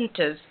Aetherius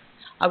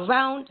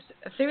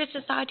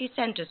Society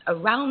centres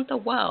around the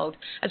world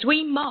as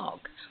we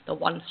mark the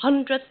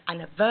 100th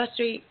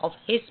anniversary of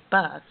his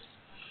birth.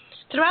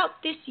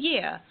 Throughout this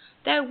year,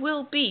 there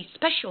will be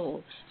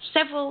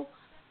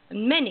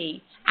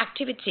many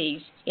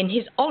activities in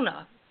his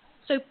honour,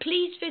 so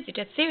please visit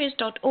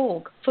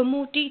aetherius.org for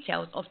more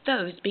details of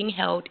those being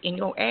held in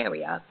your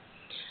area.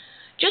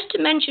 Just to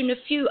mention a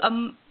few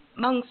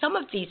among some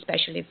of these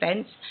special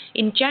events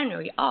in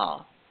January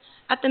are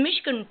at the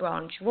Michigan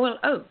branch, Royal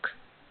Oak.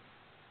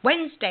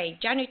 Wednesday,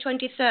 January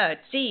 23rd,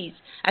 sees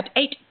at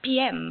 8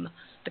 p.m.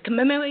 the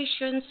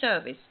commemoration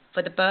service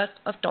for the birth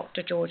of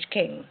Dr. George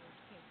King.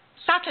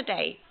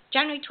 Saturday,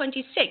 January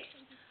 26th,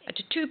 at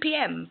 2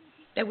 p.m.,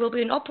 there will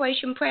be an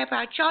Operation Prayer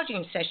Power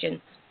charging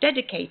session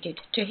dedicated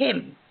to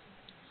him.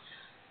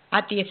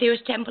 At the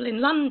Aetherius Temple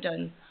in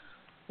London,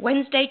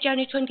 Wednesday,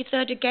 January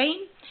 23rd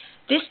again,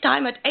 this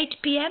time at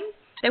 8 p.m.,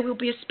 there will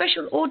be a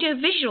special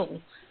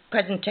audio-visual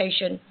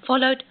presentation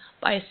followed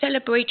by a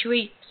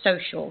celebratory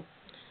social.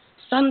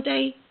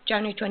 Sunday,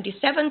 January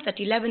 27th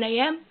at 11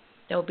 a.m.,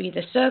 there will be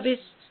the service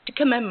to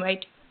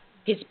commemorate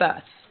his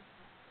birth.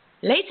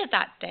 Later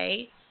that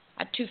day,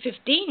 at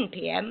 2:15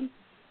 p.m.,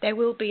 there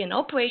will be an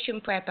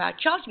Operation Prayer Power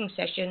charging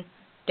session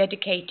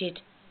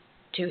dedicated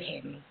to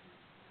him.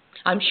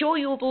 I'm sure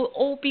you will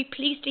all be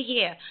pleased to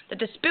hear that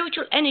the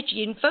spiritual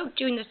energy invoked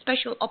during the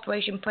special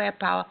Operation Prayer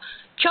Power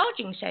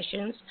charging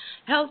sessions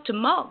held to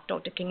mark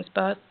Dr. King's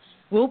birth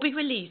will be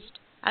released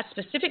at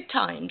specific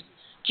times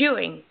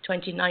during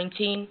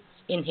 2019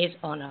 in his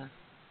honour.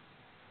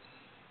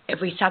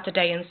 Every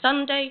Saturday and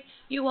Sunday,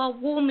 you are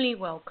warmly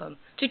welcome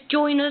to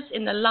join us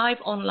in the live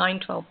online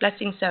 12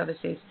 Blessing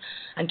services.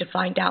 And to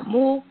find out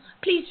more,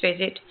 please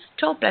visit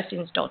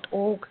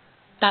 12blessings.org.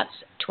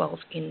 That's 12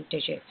 in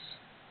digits.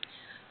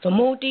 For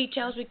more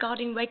details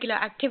regarding regular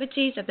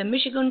activities at the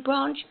Michigan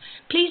branch,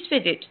 please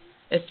visit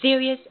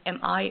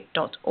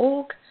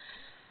aetheriusmi.org.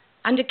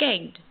 And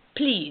again,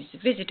 please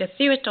visit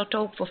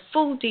aetherius.org for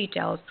full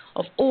details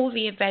of all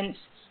the events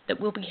that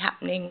will be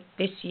happening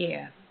this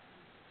year.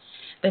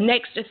 The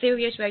next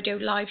Aetherius Radio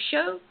Live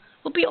show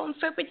will be on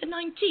February the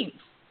 19th,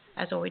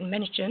 as already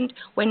mentioned,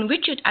 when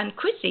Richard and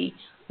Chrissy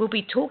will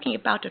be talking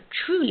about a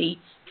truly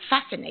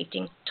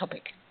fascinating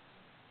topic.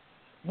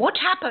 What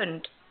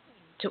happened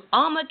to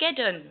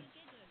Armageddon?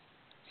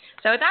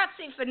 So that's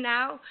it for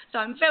now. So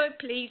I'm very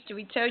pleased to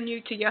return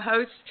you to your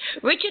hosts,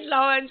 Richard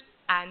Lawrence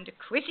and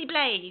Chrissy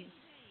Blaze.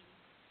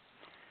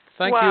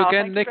 Thank you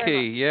again,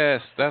 Nikki.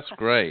 Yes, that's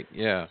great.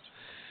 Yeah.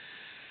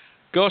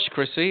 Gosh,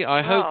 Chrissy,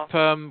 I hope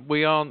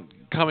we aren't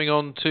coming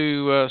on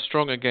too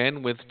strong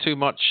again with too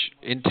much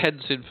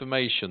intense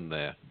information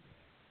there.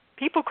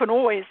 People can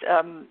always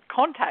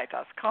contact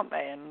us, can't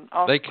they, and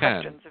ask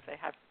questions if they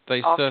have. They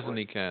afterwards.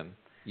 Certainly can.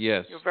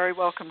 Yes. You're very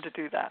welcome to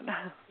do that.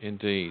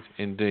 Indeed,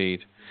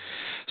 indeed.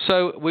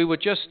 So we were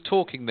just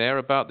talking there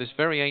about this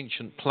very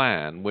ancient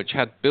plan which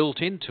had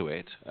built into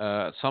it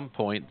at some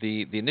point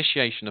the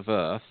initiation of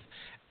Earth,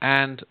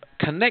 and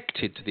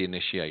connected to the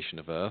initiation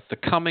of Earth, the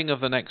coming of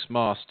the next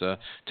master,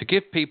 to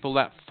give people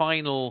that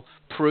final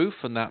proof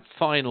and that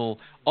final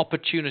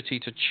opportunity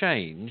to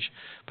change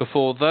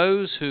before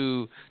those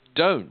who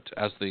don't,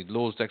 as the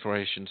Lord's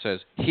Declaration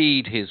says,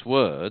 heed his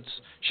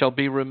words, shall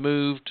be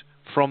removed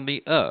from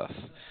the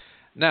earth.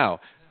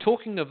 Now,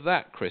 talking of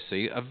that,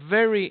 Chrissy, a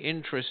very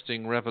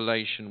interesting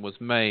revelation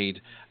was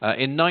made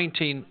in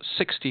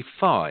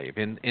 1965,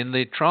 in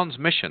the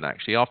transmission,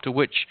 actually, after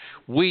which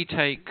we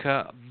take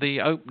the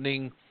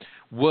opening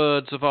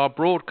words of our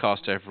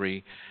broadcast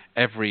every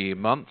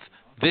month.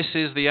 This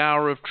is the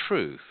hour of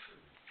truth.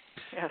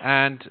 Yes.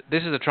 And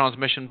this is a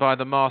transmission by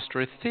the Master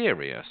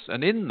Aetherius.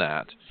 And in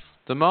that,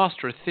 the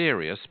Master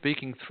Aetherius,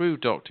 speaking through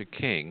Dr.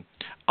 King,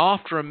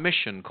 after a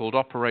mission called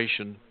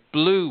Operation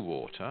Blue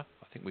Water,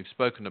 I think we've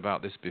spoken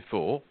about this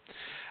before,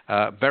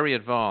 very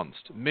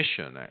advanced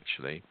mission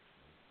actually,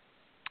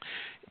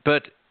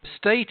 but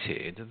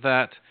stated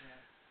that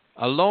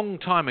a long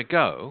time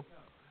ago,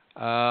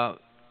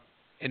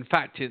 in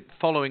fact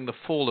following the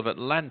fall of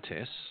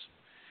Atlantis,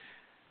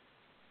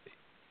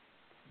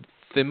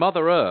 the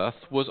Mother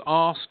Earth was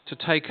asked to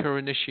take her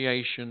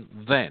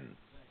initiation then.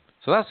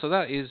 So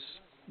that is,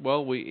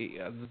 well,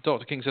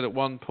 Dr. King said at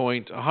one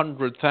point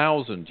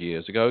 100,000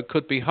 years ago. It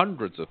could be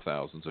hundreds of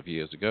thousands of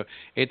years ago.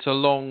 It's a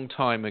long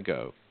time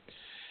ago.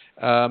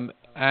 But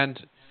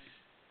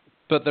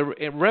the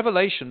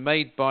revelation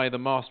made by the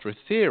Master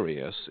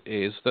Aetherius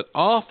is that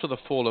after the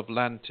fall of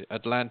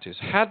Atlantis,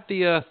 had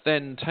the Earth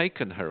then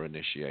taken her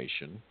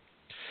initiation,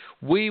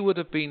 we would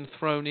have been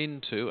thrown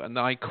into, and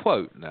I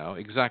quote now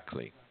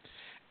exactly,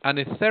 an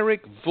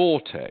etheric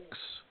vortex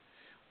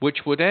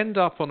which would end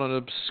up on an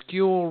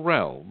obscure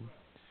realm,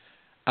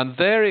 and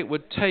there it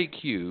would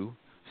take you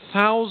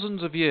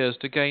thousands of years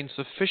to gain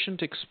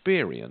sufficient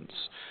experience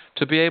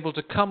to be able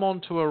to come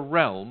onto a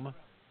realm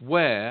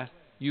where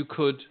you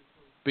could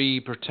be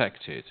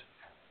protected.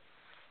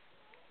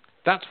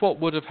 That's what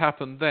would have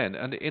happened then.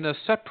 And in a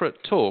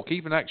separate talk,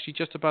 even actually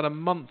just about a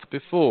month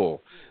before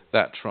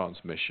that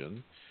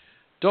transmission,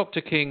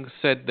 Dr. King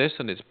said this,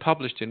 and it's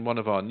published in one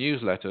of our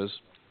newsletters.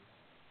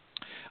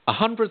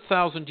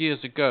 100,000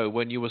 years ago,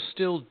 when you were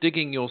still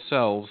digging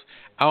yourselves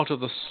out of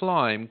the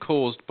slime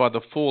caused by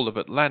the fall of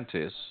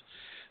Atlantis,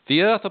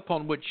 the earth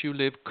upon which you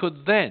live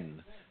could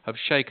then have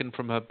shaken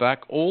from her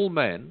back all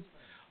men,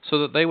 so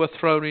that they were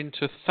thrown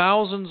into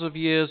thousands of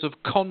years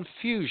of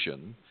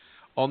confusion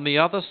on the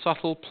other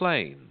subtle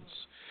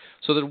planes,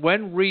 so that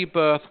when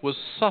rebirth was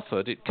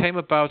suffered, it came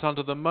about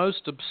under the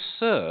most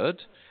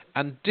absurd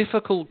and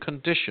difficult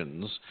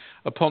conditions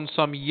upon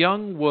some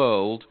young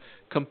world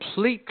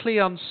completely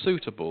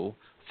unsuitable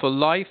for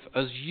life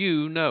as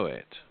you know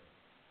it.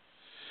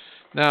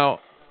 Now,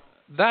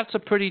 that's a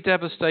pretty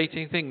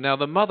devastating thing. Now,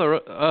 the Mother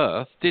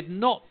Earth did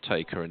not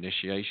take her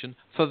initiation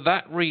for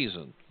that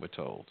reason, we're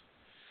told.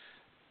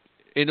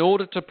 In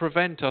order to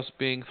prevent us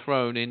being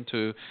thrown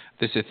into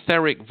this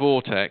etheric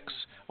vortex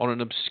on an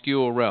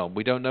obscure realm.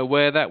 We don't know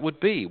where that would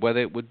be, whether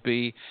it would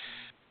be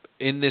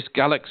in this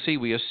galaxy,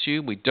 we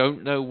assume. We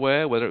don't know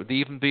whether it would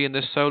even be in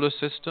this solar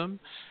system.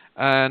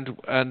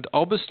 And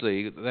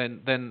obviously,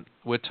 then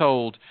we're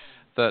told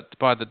that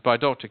by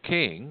Dr.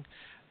 King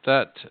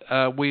that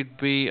we'd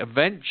be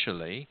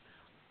eventually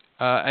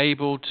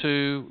able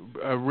to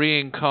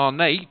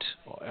reincarnate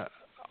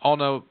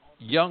on a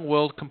young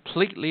world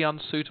completely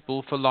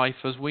unsuitable for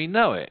life as we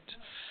know it.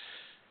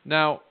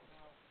 Now,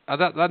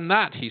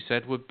 that, he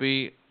said, would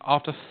be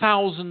after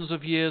thousands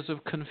of years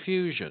of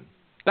confusion.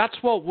 That's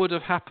what would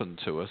have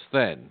happened to us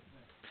then.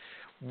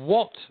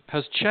 What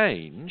has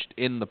changed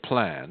in the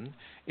plan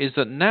is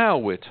that now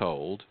we're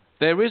told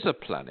there is a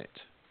planet.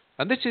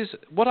 And this is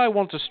what I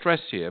want to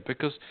stress here,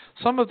 because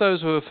some of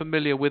those who are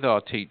familiar with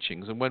our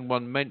teachings, and when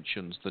one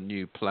mentions the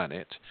new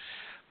planet,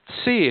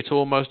 see it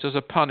almost as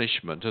a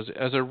punishment,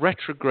 as a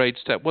retrograde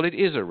step. Well, it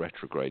is a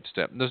retrograde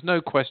step, and there's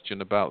no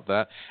question about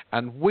that.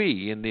 And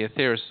we in the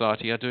Aetherius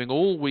Society are doing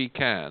all we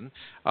can.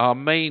 Our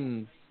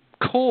main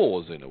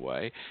cause, in a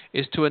way,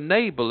 is to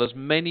enable as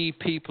many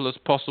people as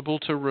possible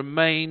to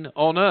remain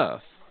on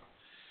Earth.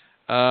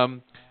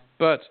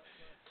 But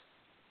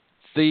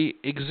the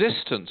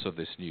existence of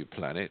this new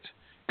planet,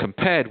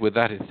 compared with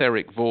that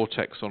etheric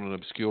vortex on an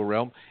obscure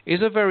realm,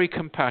 is a very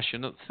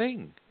compassionate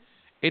thing.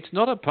 It's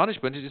not a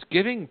punishment. It is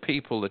giving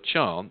people a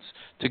chance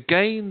to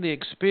gain the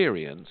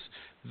experience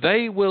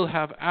they will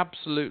have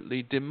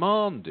absolutely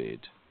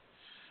demanded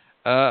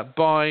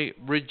by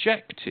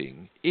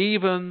rejecting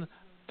even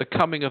the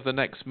coming of the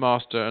next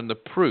master and the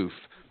proof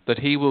that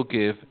he will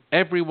give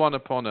everyone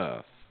upon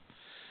earth.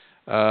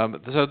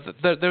 So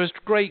there is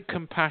great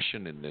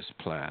compassion in this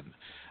plan.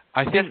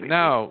 I think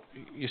now...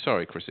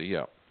 Sorry, Chrissy,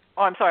 yeah.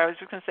 Oh, I'm sorry. I was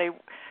just going to say,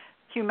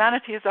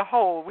 humanity as a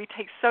whole, we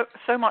take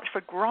so much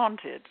for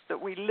granted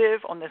that we live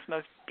on this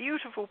most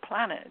beautiful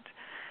planet,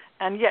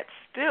 and yet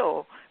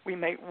still we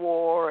make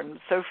war and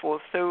so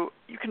forth. So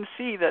you can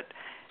see that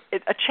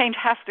a change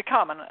has to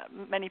come, and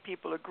many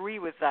people agree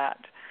with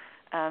that.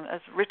 And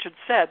as Richard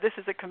said, this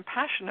is a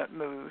compassionate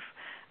move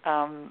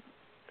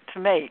to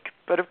make,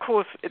 but of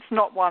course it's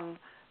not one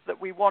that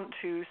we want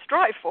to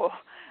strive for.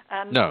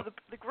 And no.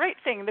 The great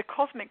thing, the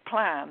cosmic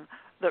plan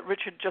that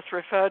Richard just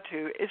referred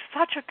to, is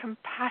such a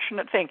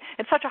compassionate thing.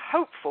 It's such a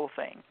hopeful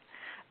thing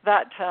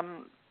that,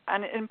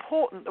 and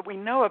important that we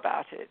know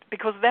about it,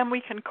 because then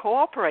we can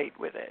cooperate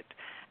with it.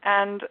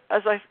 And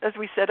as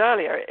we said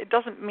earlier, it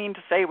doesn't mean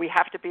to say we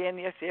have to be in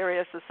the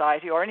Aetherius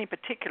Society or any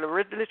particular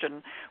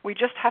religion. We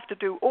just have to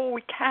do all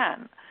we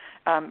can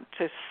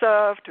to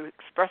serve, to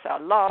express our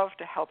love,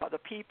 to help other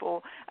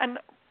people, and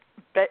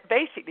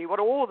basically what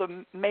all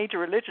the major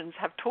religions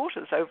have taught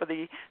us over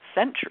the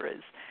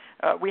centuries.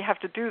 We have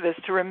to do this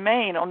to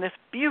remain on this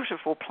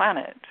beautiful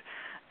planet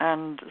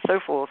and so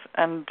forth.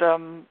 And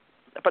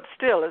but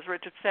still, as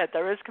Richard said,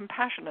 there is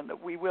compassion, and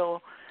that we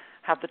will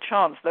have the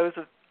chance, those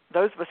of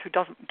us who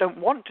don't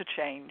want to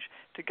change,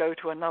 to go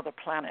to another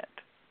planet.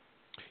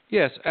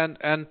 Yes,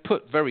 and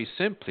put very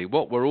simply,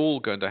 what we're all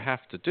going to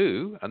have to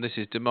do, and this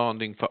is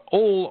demanding for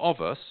all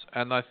of us,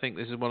 and I think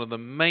this is one of the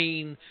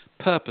main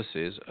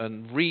purposes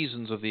and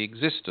reasons of the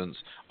existence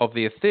of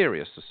the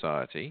Aetherius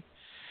Society,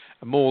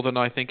 more than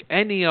I think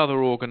any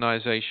other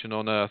organization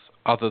on Earth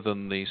other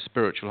than the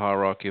spiritual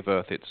hierarchy of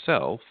Earth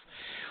itself,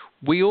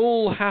 we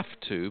all have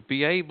to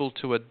be able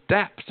to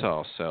adapt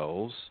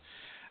ourselves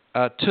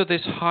to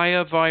this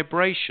higher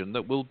vibration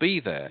that will be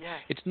there.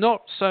 Yes. It's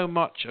not so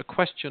much a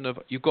question of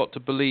you've got to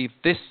believe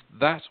this,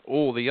 that,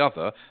 or the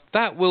other.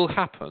 That will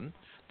happen.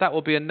 That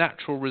will be a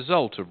natural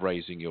result of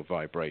raising your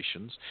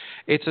vibrations.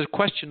 It's a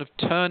question of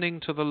turning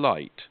to the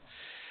light.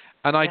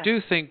 And I do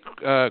think,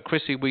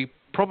 Chrissy, we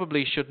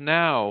probably should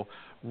now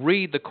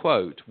read the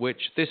quote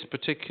which this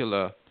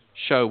particular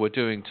show we're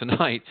doing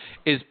tonight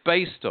is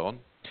based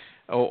on,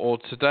 or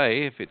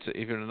today, if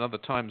you're in another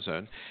time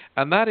zone,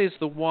 and that is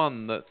the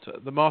one that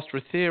the Master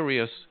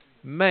Aetherius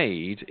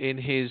made in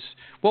his,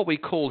 what we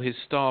call his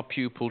star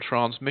pupil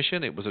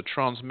transmission. It was a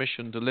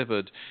transmission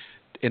delivered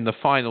in the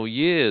final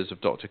years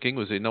of Dr. King. It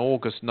was in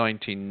August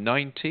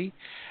 1990.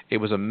 It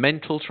was a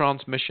mental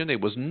transmission.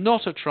 It was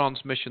not a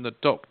transmission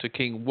that Dr.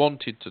 King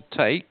wanted to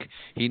take.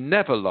 He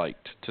never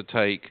liked to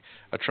take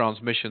a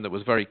transmission that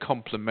was very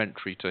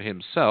complementary to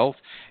himself.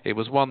 It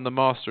was one the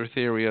Master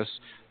Aetherius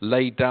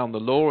laid down the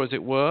law, as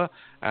it were,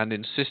 and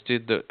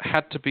insisted that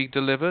had to be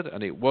delivered,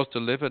 and it was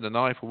delivered, and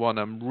I, for one,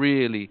 am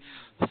really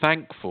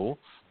thankful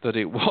that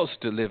it was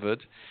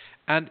delivered.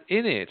 And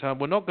in it,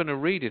 we're not going to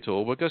read it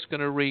all, we're just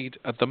going to read,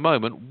 at the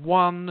moment,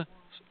 one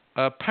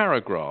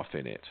paragraph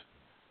in it.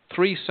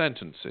 3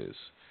 sentences,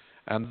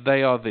 and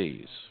they are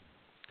these.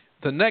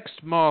 The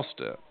next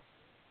master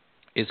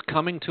is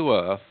coming to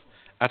earth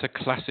at a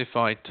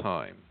classified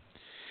time.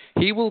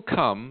 He will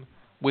come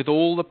with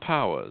all the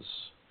powers,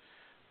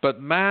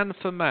 but man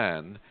for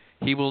man,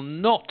 he will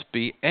not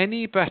be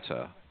any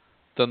better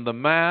than the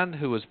man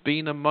who has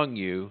been among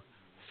you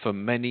for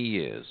many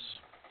years.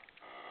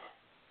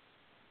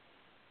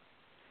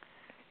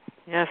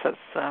 Yes,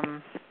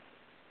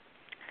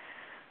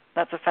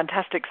 that's a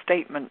fantastic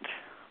statement.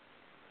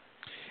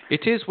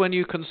 It is, when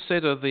you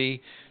consider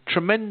the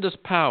tremendous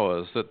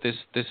powers that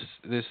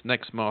this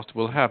next master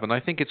will have, and I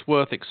think it's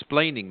worth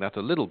explaining that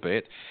a little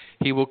bit.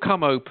 He will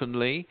come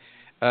openly.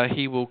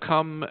 He will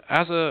come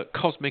as a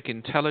cosmic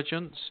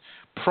intelligence,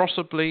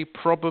 probably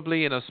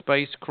in a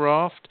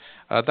spacecraft.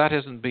 That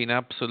hasn't been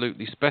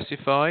absolutely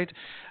specified,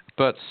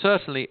 but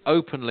certainly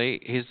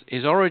openly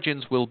his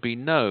origins will be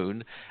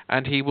known,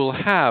 and he will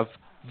have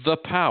the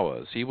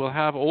powers. He will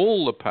have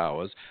all the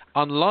powers,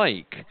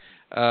 unlike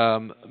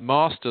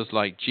masters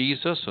like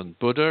Jesus and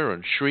Buddha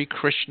and Sri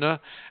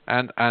Krishna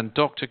and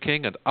Dr.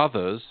 King and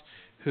others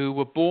who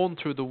were born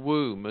through the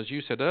womb, as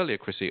you said earlier,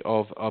 Chrissy,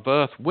 of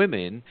earth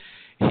women.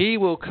 He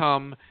will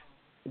come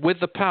with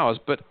the powers,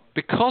 but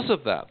because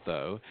of that,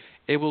 though,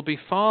 it will be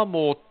far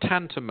more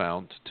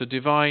tantamount to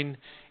divine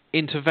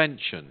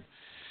intervention.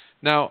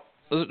 Now,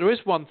 there is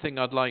one thing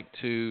I'd like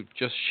to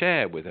just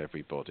share with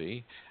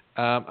everybody,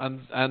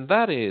 and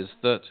that is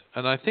that,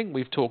 and I think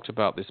we've talked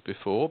about this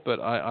before, but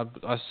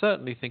I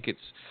certainly think it's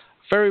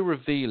very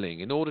revealing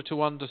in order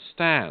to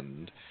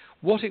understand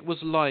what it was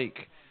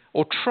like,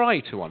 or try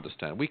to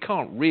understand. We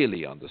can't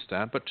really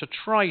understand, but to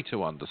try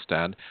to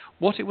understand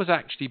what it was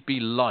actually be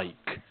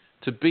like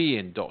to be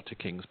in Dr.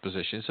 King's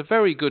position. It's a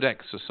very good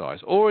exercise,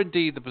 or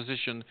indeed the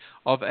position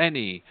of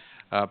any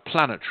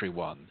planetary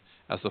one,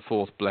 as the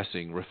fourth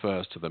blessing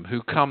refers to them,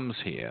 who comes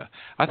here.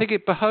 I think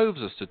it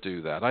behoves us to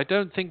do that. I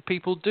don't think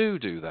people do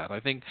that. I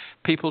think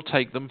people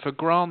take them for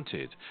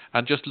granted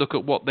and just look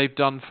at what they've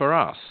done for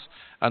us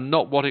and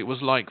not what it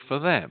was like for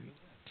them.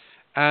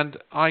 And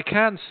I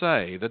can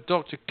say that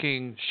Dr.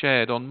 King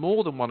shared on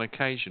more than one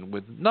occasion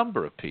with a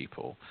number of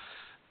people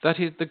that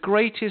the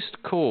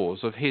greatest cause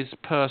of his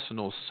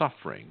personal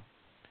suffering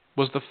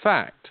was the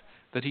fact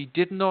that he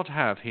did not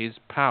have his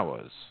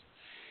powers.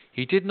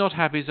 He did not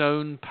have his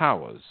own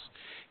powers.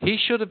 He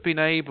should have been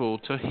able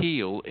to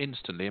heal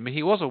instantly. I mean,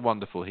 he was a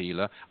wonderful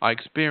healer. I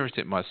experienced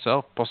it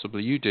myself.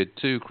 Possibly you did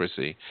too,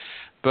 Chrissy.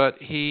 But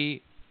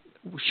he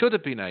should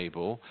have been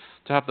able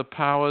to have the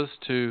powers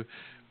to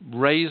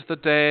raise the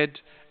dead,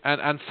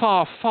 and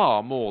far,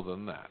 far more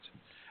than that.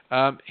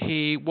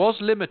 He was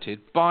limited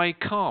by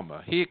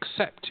karma. He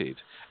accepted,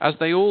 as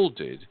they all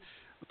did,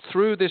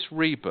 through this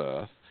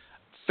rebirth,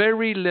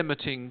 very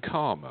limiting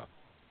karma.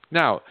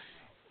 Now,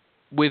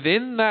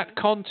 within that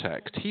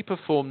context, he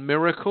performed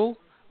miracle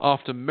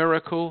after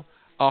miracle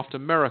after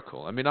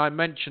miracle. I mean, I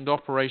mentioned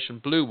Operation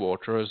Blue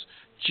Water as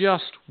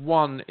just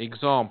one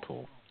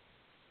example.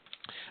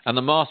 And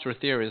the Master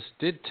Aetherius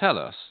did tell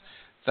us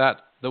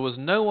that there was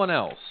no one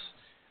else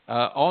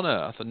on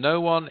Earth, and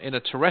no one in a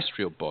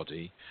terrestrial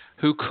body,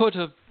 who could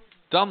have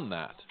done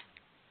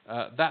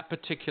that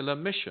particular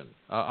mission.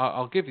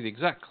 I'll give you the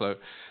exact quote.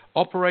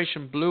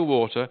 Operation Blue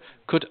Water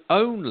could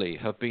only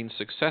have been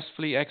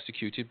successfully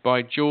executed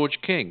by George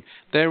King.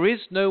 There is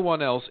no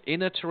one else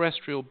in a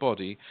terrestrial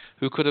body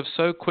who could have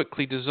so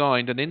quickly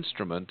designed an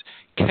instrument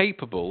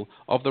capable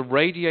of the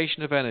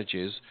radiation of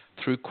energies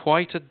through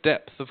quite a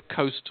depth of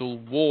coastal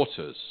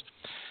waters.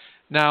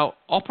 Now,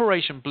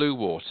 Operation Blue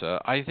Water,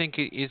 I think,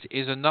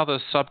 is another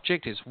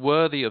subject. It's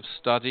worthy of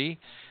study,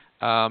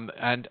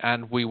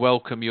 and we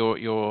welcome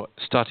your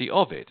study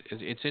of it.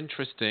 It's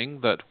interesting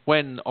that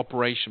when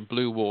Operation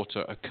Blue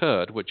Water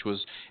occurred, which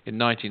was in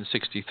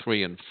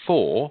 1963 and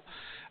 4,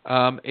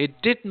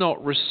 it did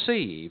not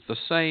receive the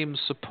same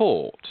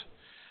support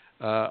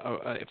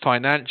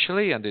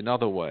financially and in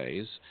other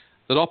ways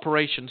that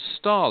Operation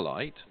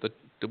Starlight, that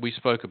we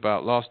spoke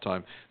about last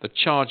time, the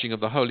charging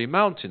of the Holy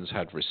Mountains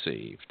had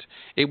received.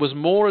 It was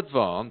more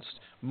advanced,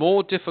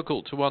 more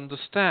difficult to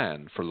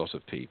understand for a lot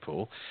of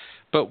people,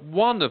 but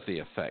one of the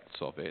effects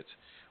of it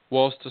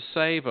was to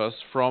save us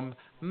from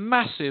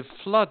massive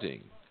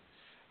flooding.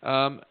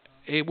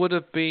 It would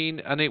have been,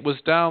 and it was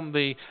down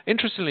the...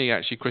 Interestingly,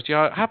 actually, Christy,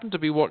 I happened to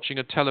be watching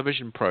a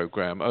television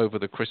program over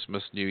the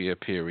Christmas New Year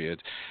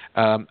period,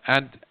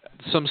 and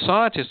some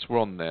scientists were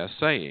on there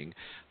saying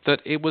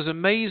that it was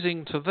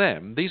amazing to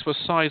them, these were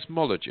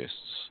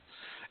seismologists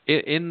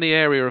in the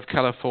area of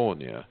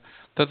California,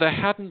 that there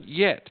hadn't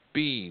yet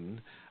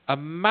been a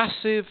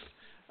massive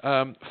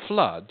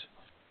flood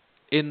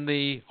on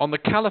the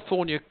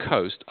California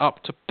coast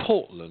up to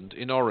Portland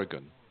in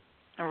Oregon.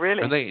 Oh,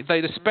 really? And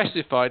they'd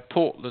specified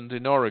Portland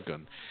in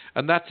Oregon.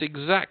 And that's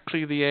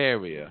exactly the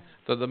area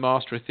that the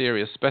Master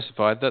Aetherius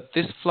specified that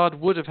this flood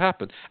would have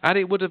happened. And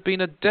it would have been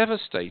a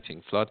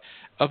devastating flood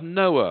of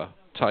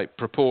Noah-type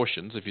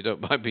proportions, if you don't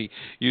mind me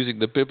using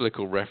the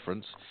biblical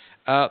reference,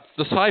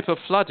 the type of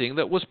flooding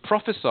that was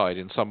prophesied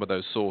in some of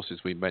those sources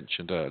we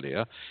mentioned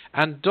earlier.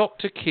 And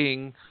Dr.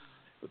 King,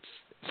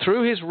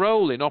 through his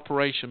role in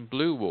Operation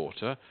Blue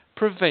Water,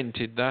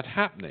 prevented that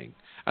happening.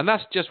 And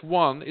that's just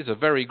one, is a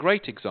very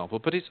great example,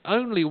 but it's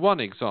only one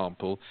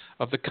example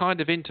of the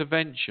kind of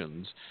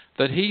interventions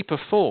that he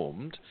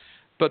performed,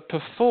 but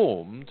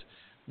performed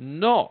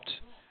not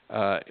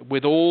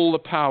with all the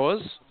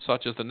powers,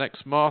 such as the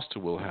next master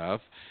will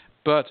have,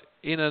 but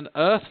in an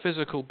earth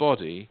physical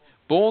body,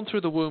 born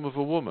through the womb of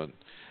a woman,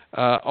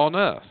 on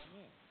earth.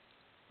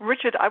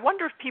 Richard, I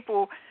wonder if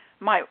people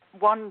might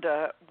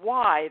wonder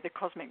why the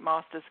cosmic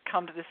masters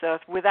come to this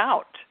earth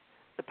without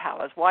the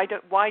powers. Why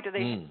do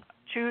they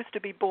choose to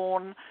be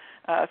born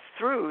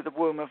through the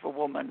womb of a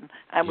woman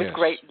and with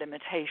great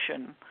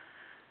limitation?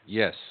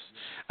 Yes,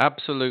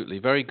 absolutely.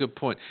 Very good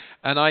point.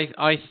 And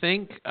I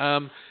think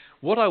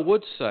what I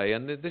would say,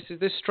 and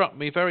this struck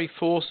me very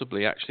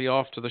forcibly actually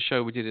after the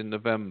show we did in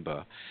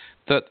November,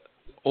 that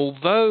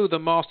although the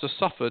Master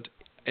suffered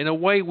in a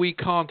way we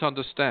can't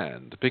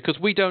understand, because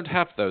we don't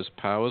have those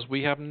powers,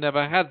 we have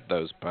never had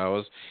those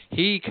powers.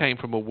 He came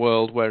from a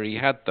world where he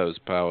had those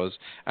powers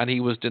and he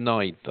was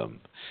denied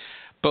them.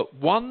 But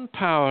one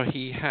power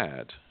he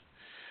had,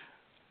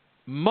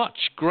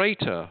 much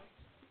greater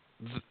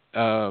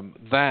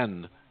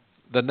than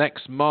the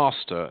next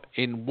master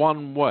in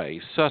one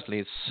way,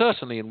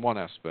 certainly in one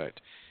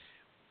aspect,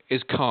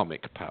 is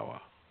karmic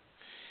power.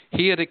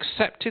 He had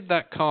accepted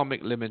that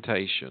karmic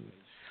limitation.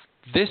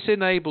 This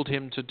enabled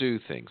him to do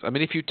things. I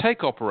mean, if you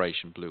take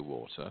Operation Blue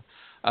Water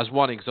as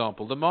one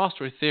example, the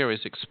Master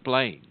Aetherius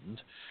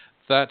explained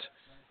that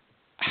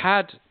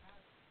had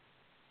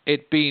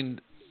it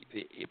been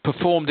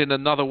performed in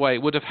another way,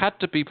 it would have had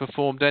to be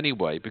performed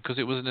anyway because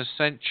it was an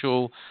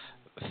essential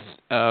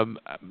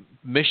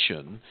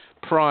mission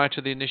prior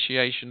to the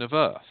initiation of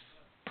Earth,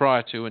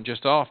 prior to and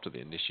just after the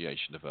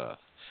initiation of Earth.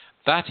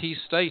 That he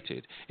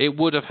stated, it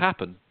would have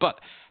happened. But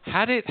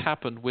had it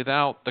happened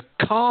without the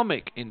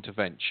karmic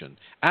intervention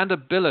and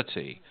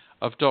ability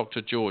of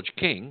Dr. George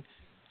King,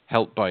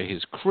 helped by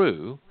his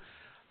crew,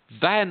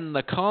 then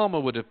the karma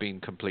would have been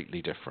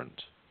completely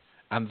different.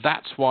 And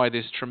that's why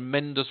this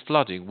tremendous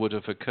flooding would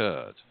have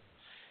occurred.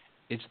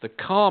 It's the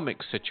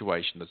karmic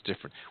situation that's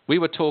different. We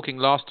were talking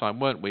last time,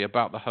 weren't we,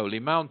 about the Holy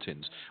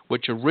Mountains,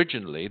 which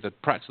originally, the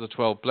practice of the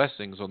 12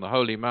 blessings on the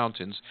Holy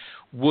Mountains,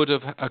 would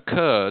have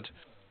occurred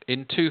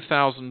in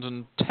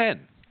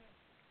 2010,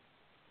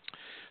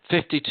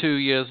 52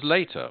 years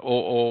later,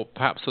 or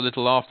perhaps a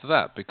little after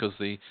that, because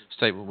the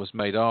statement was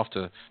made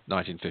after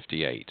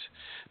 1958.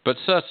 But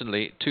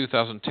certainly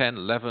 2010,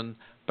 11,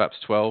 perhaps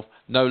 12,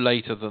 no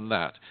later than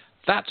that.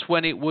 That's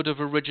when it would have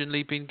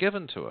originally been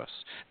given to us.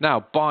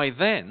 Now, by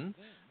then,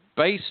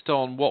 based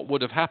on what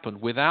would have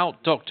happened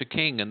without Dr.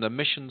 King and the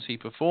missions he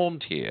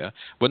performed here,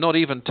 we're not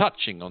even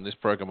touching on this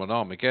program on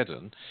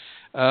Armageddon,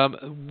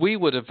 we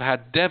would have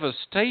had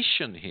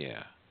devastation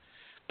here.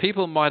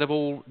 People might have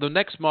the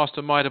next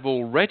master might have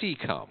already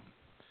come.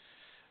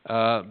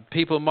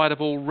 People might have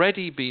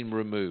already been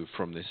removed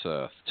from this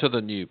earth to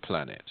the new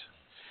planet.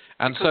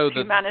 And because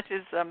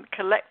humanity's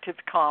collective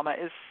karma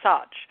is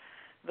such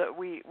that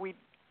we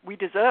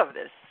deserve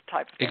this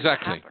type of thing to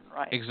happen,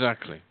 right?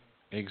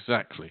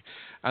 Exactly.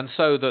 And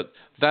so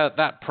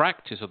that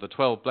practice of the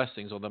 12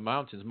 blessings on the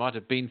mountains might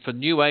have been for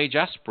New Age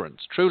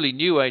aspirants, truly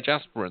New Age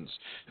aspirants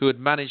who had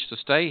managed to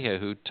stay here,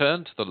 who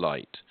turned to the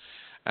light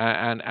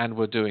and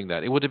were doing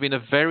that. It would have been a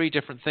very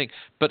different thing.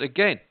 But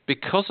again,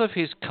 because of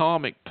his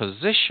karmic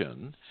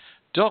position,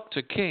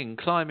 Dr. King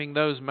climbing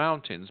those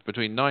mountains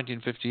between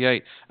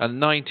 1958 and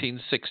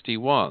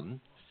 1961...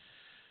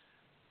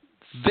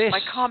 By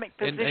karmic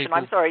position,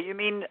 I'm sorry, you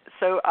mean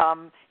so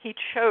he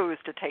chose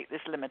to take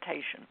this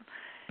limitation?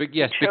 But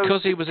yes,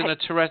 because he was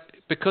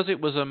because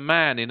it was a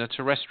man in a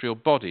terrestrial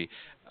body,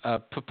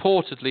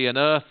 purportedly an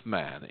Earth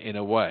man in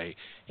a way.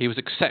 He was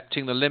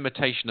accepting the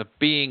limitation of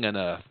being an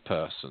Earth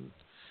person,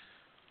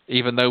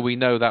 even though we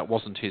know that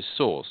wasn't his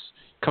source.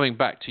 Coming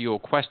back to your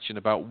question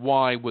about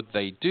why would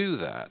they do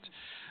that,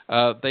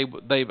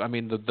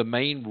 the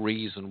main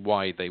reason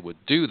why they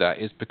would do that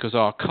is because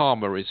our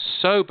karma is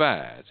so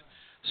bad,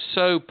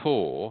 so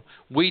poor,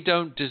 we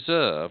don't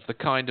deserve the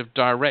kind of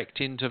direct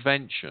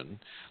intervention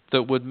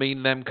that would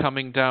mean them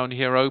coming down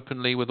here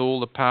openly with all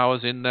the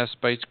powers in their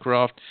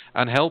spacecraft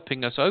and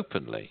helping us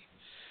openly.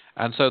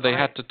 And so they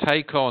had to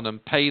take on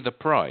and pay the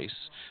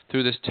price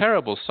through this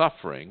terrible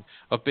suffering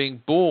of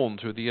being born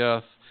through the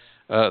earth,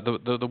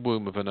 the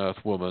womb of an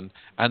Earth woman,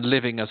 and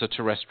living as a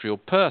terrestrial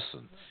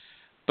person.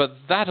 But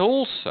that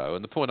also,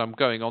 and the point I'm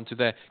going on to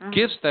there,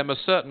 gives them a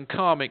certain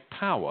karmic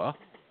power,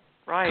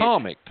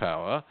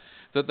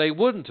 that they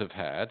wouldn't have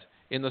had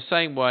in the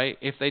same way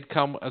if they'd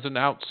come as an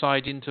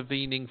outside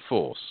intervening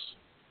force.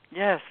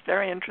 Yes,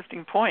 very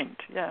interesting point.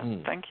 Yeah,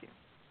 thank you.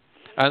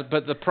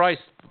 But the price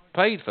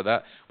paid for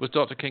that was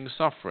Dr. King's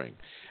suffering.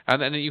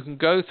 And then you can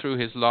go through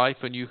his life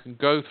and you can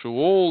go through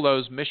all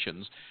those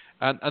missions,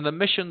 and the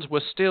missions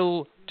we're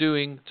still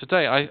doing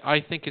today.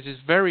 I think it is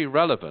very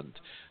relevant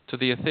to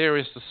the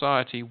Aetherius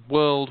Society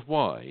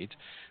worldwide,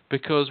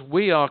 because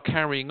we are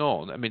carrying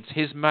on. I mean, it's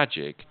his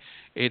magic,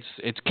 it's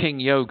King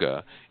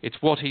Yoga, it's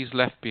what he's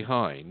left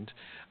behind.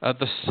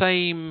 The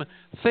same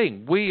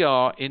thing. We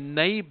are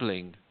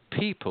enabling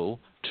people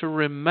to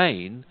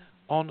remain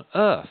on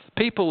Earth.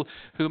 People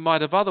who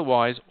might have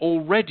otherwise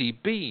already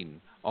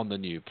been on the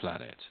new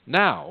planet.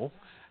 Now,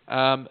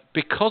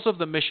 because of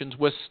the missions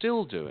we're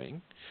still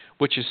doing,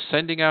 which is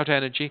sending out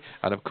energy,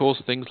 and of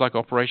course things like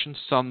Operation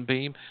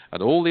Sunbeam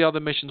and all the other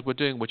missions we're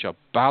doing, which are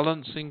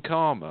balancing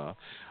karma,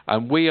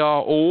 and we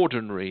are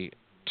ordinary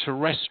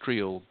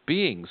terrestrial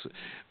beings,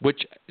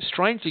 which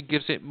strangely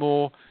gives it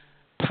more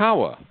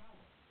power.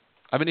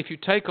 I mean, if you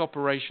take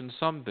Operation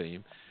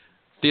Sunbeam,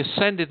 the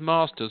Ascended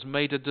Masters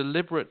made a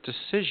deliberate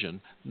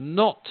decision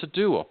not to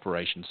do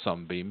Operation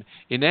Sunbeam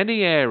in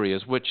any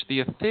areas which the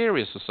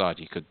Aetherius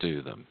Society could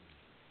do them.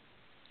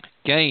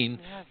 Again,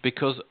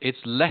 because it's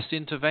less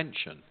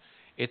intervention.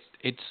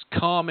 It's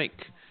karmic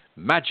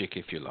magic,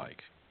 if you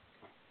like.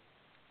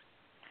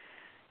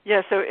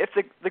 Yeah, so if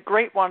the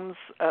great ones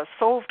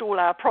solved all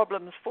our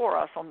problems for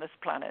us on this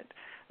planet,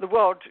 the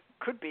world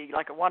could be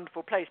like a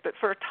wonderful place, but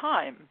for a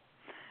time,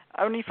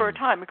 only for a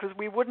time, because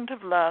we wouldn't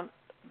have learned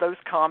those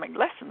karmic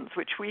lessons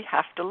which we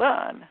have to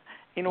learn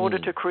in order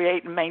to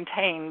create and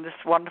maintain this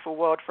wonderful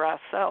world for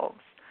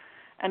ourselves.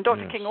 And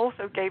Dr. King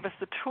also gave us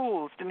the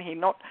tools, didn't he?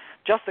 Not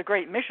just the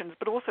great missions,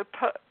 but also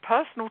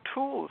personal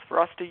tools for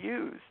us to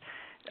use.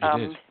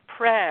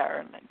 Prayer,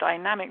 and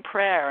dynamic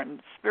prayer, and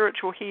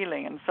spiritual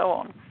healing, and so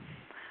on.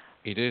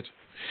 He did.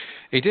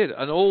 He did.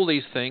 And all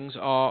these things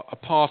are a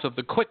part of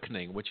the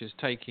quickening which is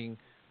taking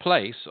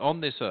place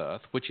on this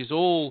earth, which is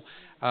all,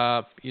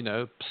 so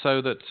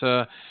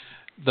that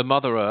the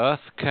Mother Earth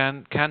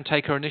can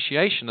take her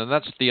initiation. And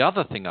that's the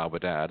other thing I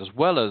would add, as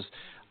well as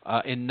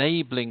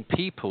enabling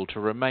people to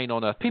remain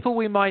on Earth. People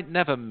we might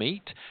never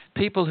meet,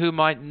 people who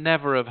might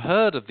never have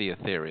heard of the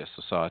Aetherius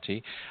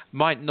Society,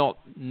 might not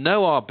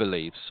know our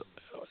beliefs,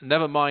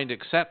 never mind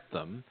accept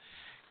them,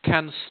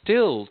 can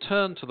still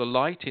turn to the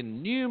light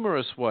in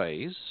numerous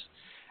ways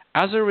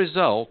as a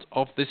result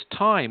of this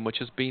time which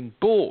has been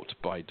bought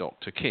by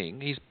Dr. King.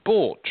 He's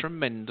bought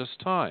tremendous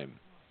time.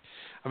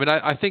 I mean,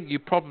 I think you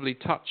probably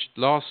touched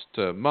last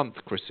month,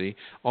 Chrissy,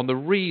 on the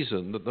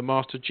reason that the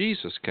Master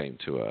Jesus came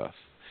to Earth.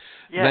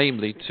 Yes.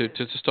 Namely, to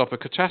stop a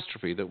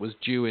catastrophe that was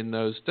due in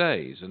those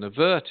days and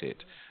avert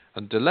it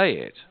and delay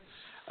it.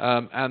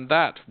 And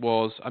that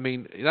was, I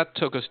mean, that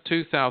took us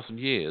 2,000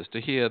 years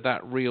to hear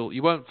that real.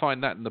 You won't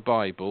find that in the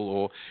Bible,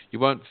 or you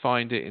won't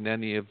find it in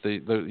any of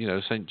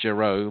the St.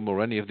 Jerome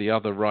or any of the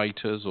other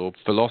writers or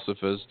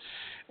philosophers.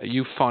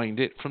 You find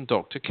it from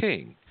Dr.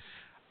 King.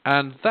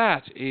 And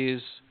that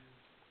is,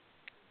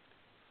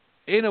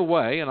 in a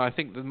way, and I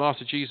think the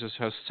Master Jesus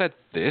has said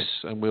this,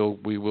 and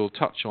we will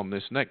touch on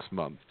this next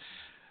month,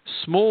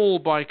 small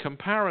by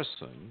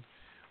comparison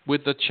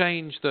with the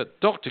change that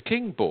Dr.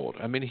 King brought.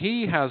 I mean,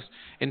 he has,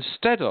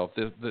 instead of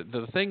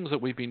the things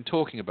that we've been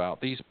talking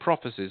about, these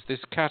prophecies, this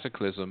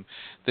cataclysm,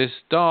 this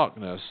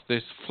darkness,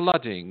 this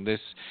flooding,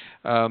 this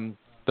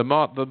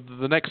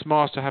the next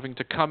master having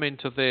to come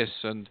into this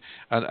and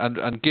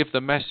give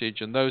the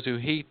message, and those who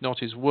heed not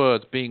his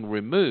words being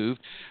removed,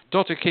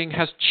 Dr. King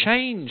has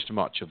changed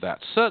much of that,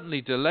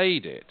 certainly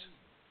delayed it.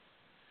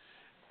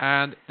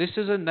 And this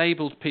has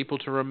enabled people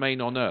to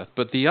remain on Earth.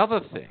 But the other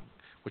thing,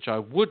 which I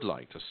would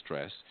like to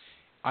stress,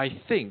 I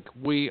think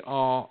we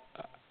are,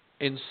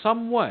 in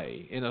some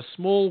way, in a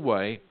small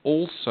way,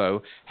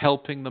 also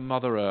helping the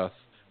Mother Earth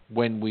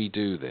when we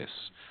do this.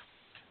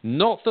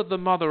 Not that the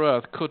Mother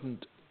Earth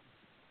couldn't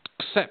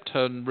accept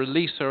her and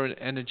release her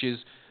energies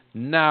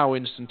now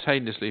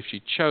instantaneously if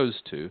she chose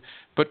to,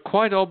 but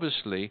quite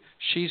obviously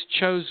she's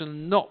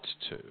chosen not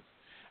to.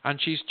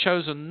 And she's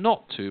chosen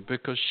not to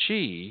because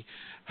she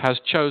has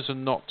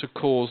chosen not to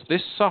cause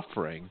this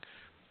suffering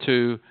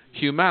to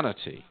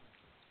humanity.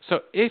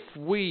 So if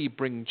we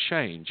bring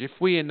change, if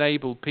we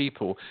enable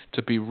people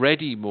to be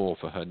ready more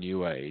for her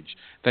new age,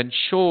 then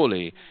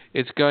surely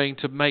it's going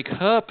to make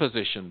her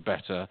position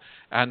better,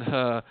 and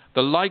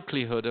the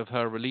likelihood of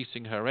her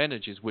releasing her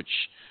energies,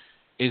 which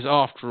is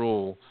after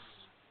all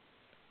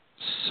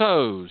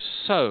so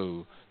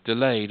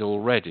delayed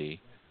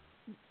already,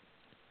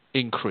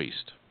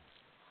 increased.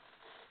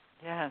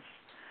 Yes.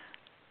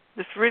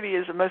 This really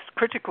is the most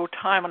critical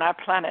time on our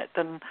planet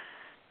than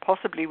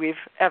possibly we've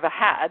ever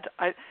had,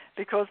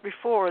 because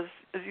before, as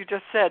you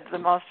just said, the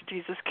Master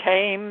Jesus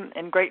came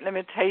in great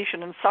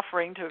limitation and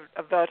suffering to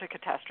avert a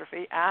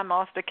catastrophe. Our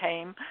Master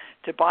came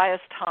to buy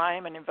us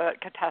time and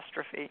avert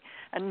catastrophe.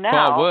 And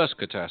now, far worse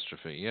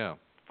catastrophe, yeah.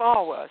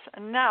 far worse.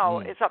 And now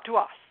it's up to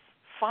us.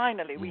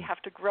 Finally, we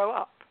have to grow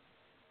up.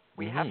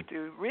 We have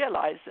to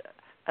realize,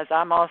 as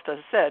our Master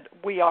has said,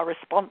 we are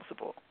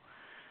responsible.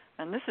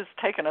 And this has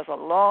taken us a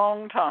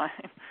long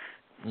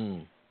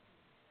time.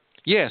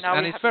 Yes, now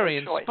and it's very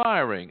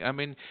inspiring. I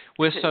mean,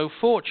 we're so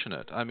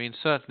fortunate. I mean,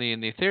 certainly in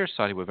the Aetherius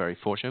Society we're very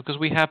fortunate because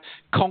we have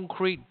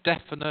concrete,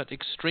 definite,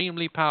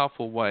 extremely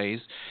powerful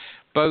ways,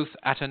 both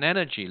at an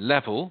energy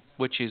level,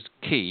 which is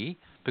key,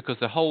 because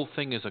the whole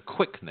thing is a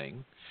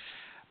quickening,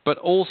 but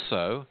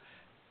also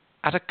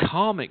at a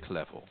karmic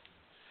level.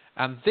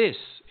 And this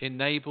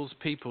enables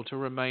people to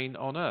remain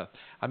on Earth.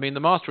 I mean, the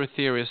Master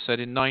Aetherius said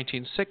in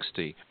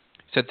 1960,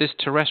 said this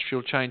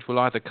terrestrial change will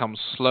either come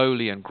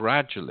slowly and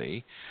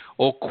gradually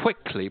or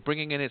quickly,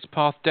 bringing in its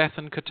path death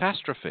and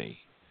catastrophe.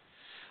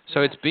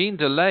 So it's been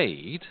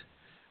delayed,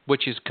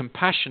 which is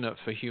compassionate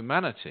for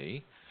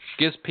humanity,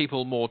 gives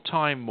people more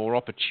time, more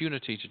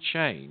opportunity to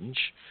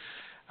change,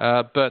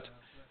 but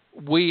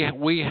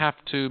we have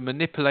to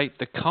manipulate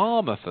the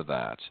karma for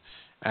that.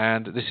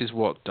 And this is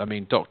what, I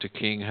mean, Dr.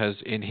 King has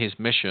in his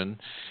mission,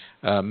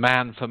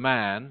 Man for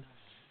Man.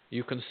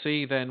 You can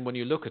see then when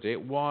you look at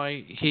it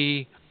why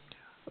he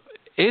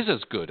is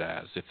as good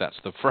as, if that's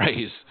the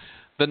phrase,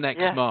 the next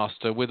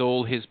master with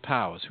all his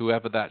powers,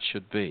 whoever that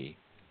should be.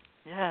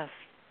 Yes.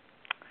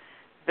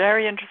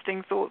 Very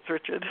interesting thoughts,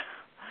 Richard.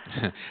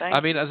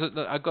 I mean,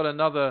 I've got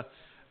another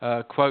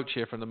quote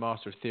here from the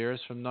Master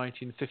Aetherius from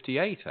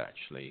 1958,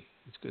 actually.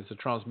 It's a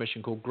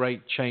transmission called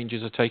Great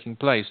Changes Are Taking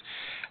Place.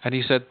 And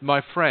he said,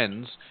 my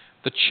friends,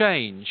 the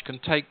change can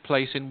take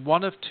place in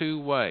one of two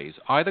ways,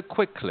 either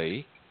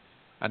quickly,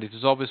 and it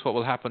is obvious what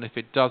will happen if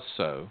it does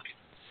so,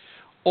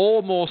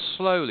 or more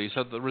slowly,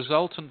 so that the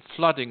resultant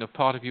flooding of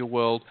part of your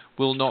world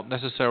will not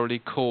necessarily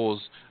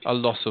cause a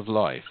loss of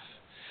life.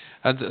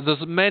 And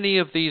there's many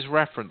of these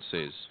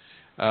references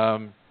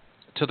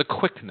to the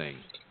quickening,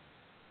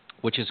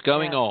 which is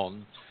going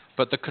on,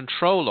 but the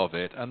control of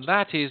it, and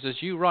that is, as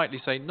you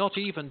rightly say, not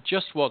even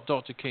just what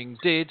Dr. King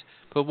did,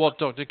 but what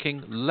Dr.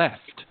 King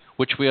left,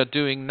 which we are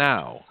doing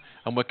now,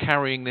 and we're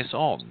carrying this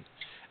on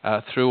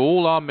through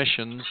all our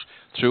missions,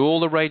 through all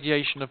the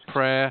radiation of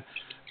prayer,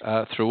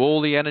 through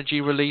all the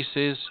energy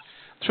releases,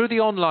 through the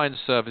online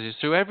services,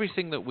 through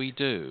everything that we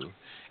do.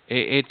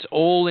 It's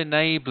all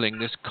enabling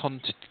this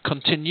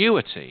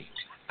continuity.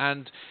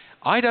 And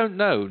I don't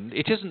know,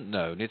 it isn't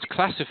known, it's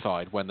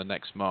classified when the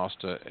next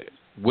master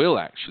will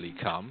actually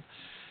come.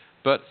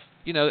 But,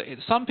 you know,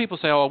 some people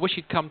say, oh, I wish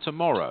he'd come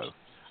tomorrow.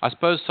 I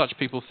suppose such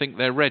people think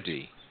they're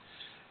ready.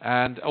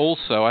 And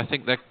also, I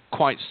think they're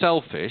quite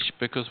selfish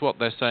because what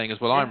they're saying is,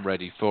 well, I'm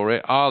ready for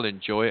it, I'll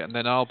enjoy it, and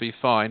then I'll be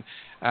fine,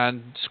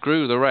 and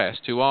screw the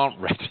rest who aren't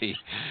ready.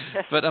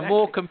 Yes, but a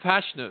more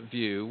compassionate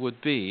view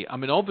would be, I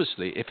mean,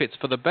 obviously, if it's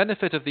for the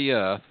benefit of the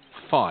Earth,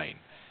 fine.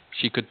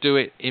 She could do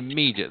it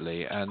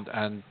immediately,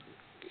 and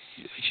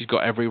she's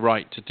got every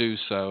right to do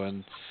so,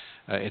 and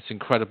it's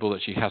incredible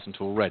that she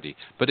hasn't already.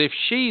 But if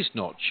she's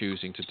not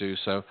choosing to do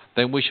so,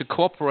 then we should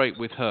cooperate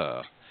with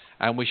her,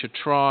 and we should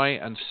try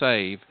and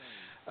save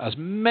as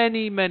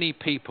many, many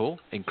people,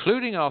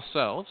 including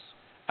ourselves,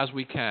 as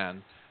we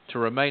can, to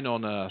remain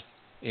on Earth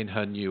in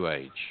her new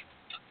age.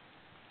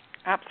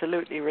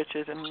 Absolutely,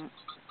 Richard. And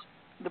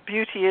the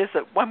beauty is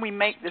that when we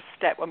make this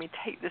step, when we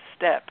take this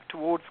step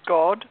towards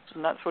God,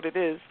 and that's what it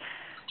is,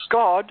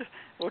 God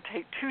will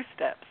take two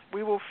steps.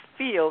 We will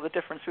feel the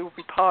difference. We will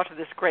be part of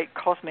this great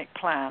cosmic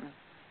plan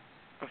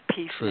of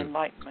peace and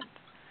enlightenment.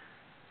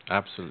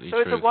 Absolutely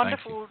true. So it's a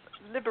wonderful,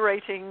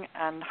 liberating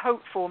and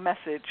hopeful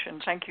message,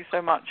 and thank you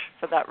so much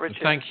for that,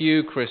 Richard. Thank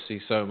you,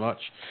 Christy, so much.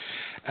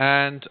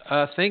 And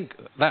I think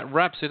that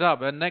wraps it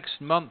up. And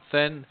next month,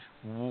 then,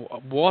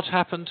 what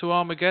happened to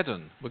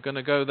Armageddon? We're going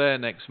to go there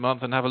next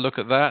month and have a look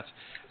at that.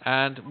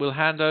 And we'll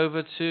hand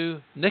over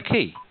to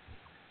Nikki.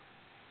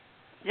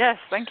 Yes,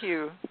 thank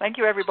you. Thank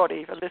you,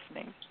 everybody, for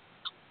listening.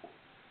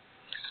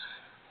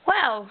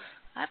 Well,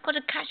 I've got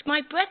to catch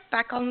my breath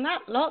back on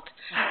that lot.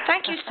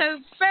 Thank you so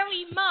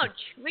very much,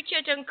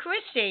 Richard and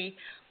Chrissy.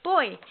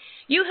 Boy,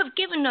 you have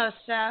given us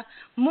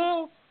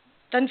more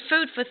than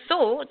food for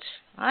thought.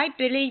 I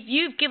believe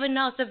you've given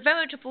us a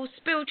veritable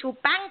spiritual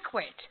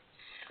banquet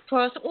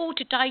for us all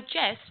to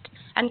digest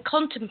and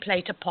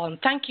contemplate upon.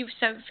 Thank you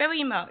so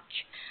very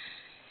much.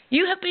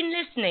 You have been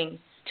listening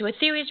to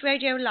Aetherius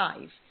Radio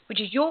Live,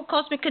 which is your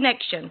cosmic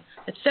connection,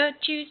 the third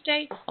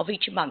Tuesday of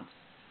each month.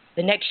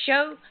 The next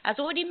show, as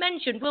already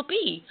mentioned, will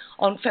be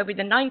on February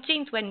the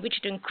 19th when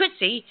Richard and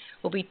Chrissy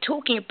will be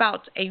talking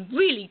about a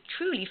really,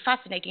 truly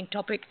fascinating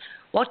topic,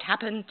 what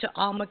happened to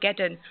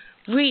Armageddon.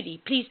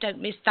 Really, please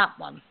don't miss that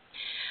one.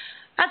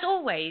 As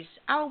always,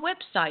 our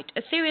website,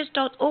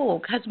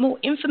 aetherius.org, has more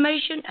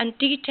information and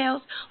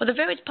details of the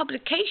various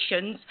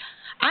publications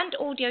and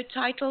audio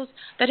titles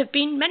that have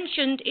been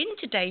mentioned in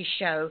today's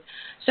show,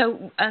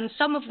 and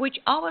some of which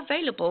are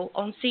available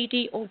on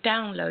CD or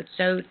download,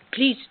 so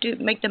please do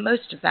make the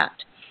most of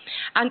that.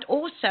 And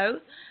also,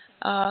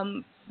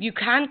 you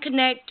can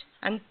connect,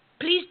 and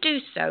please do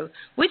so,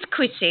 with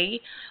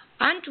Chrissy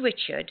and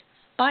Richard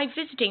by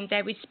visiting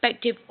their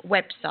respective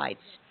websites.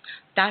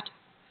 That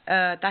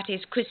that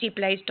is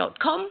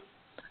chrissyblaze.com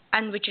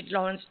and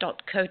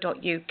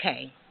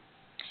richardlawrence.co.uk.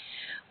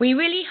 We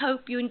really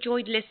hope you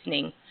enjoyed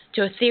listening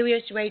to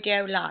Aetherius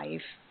Radio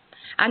Live,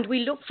 and we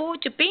look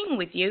forward to being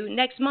with you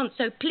next month.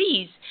 So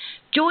please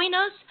join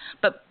us,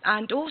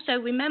 and also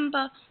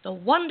remember the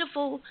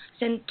wonderful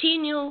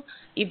centennial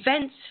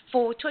events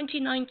for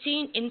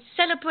 2019 in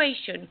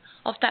celebration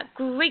of that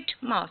great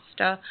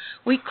master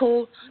we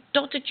call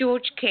Dr.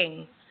 George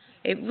King.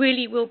 It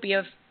really will be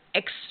an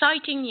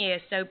exciting year,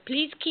 so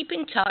please keep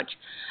in touch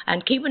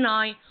and keep an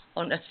eye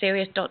on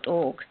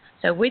aetherius.org.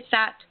 So with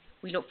that,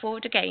 we look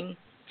forward again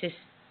to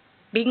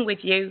being with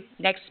you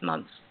next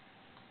month.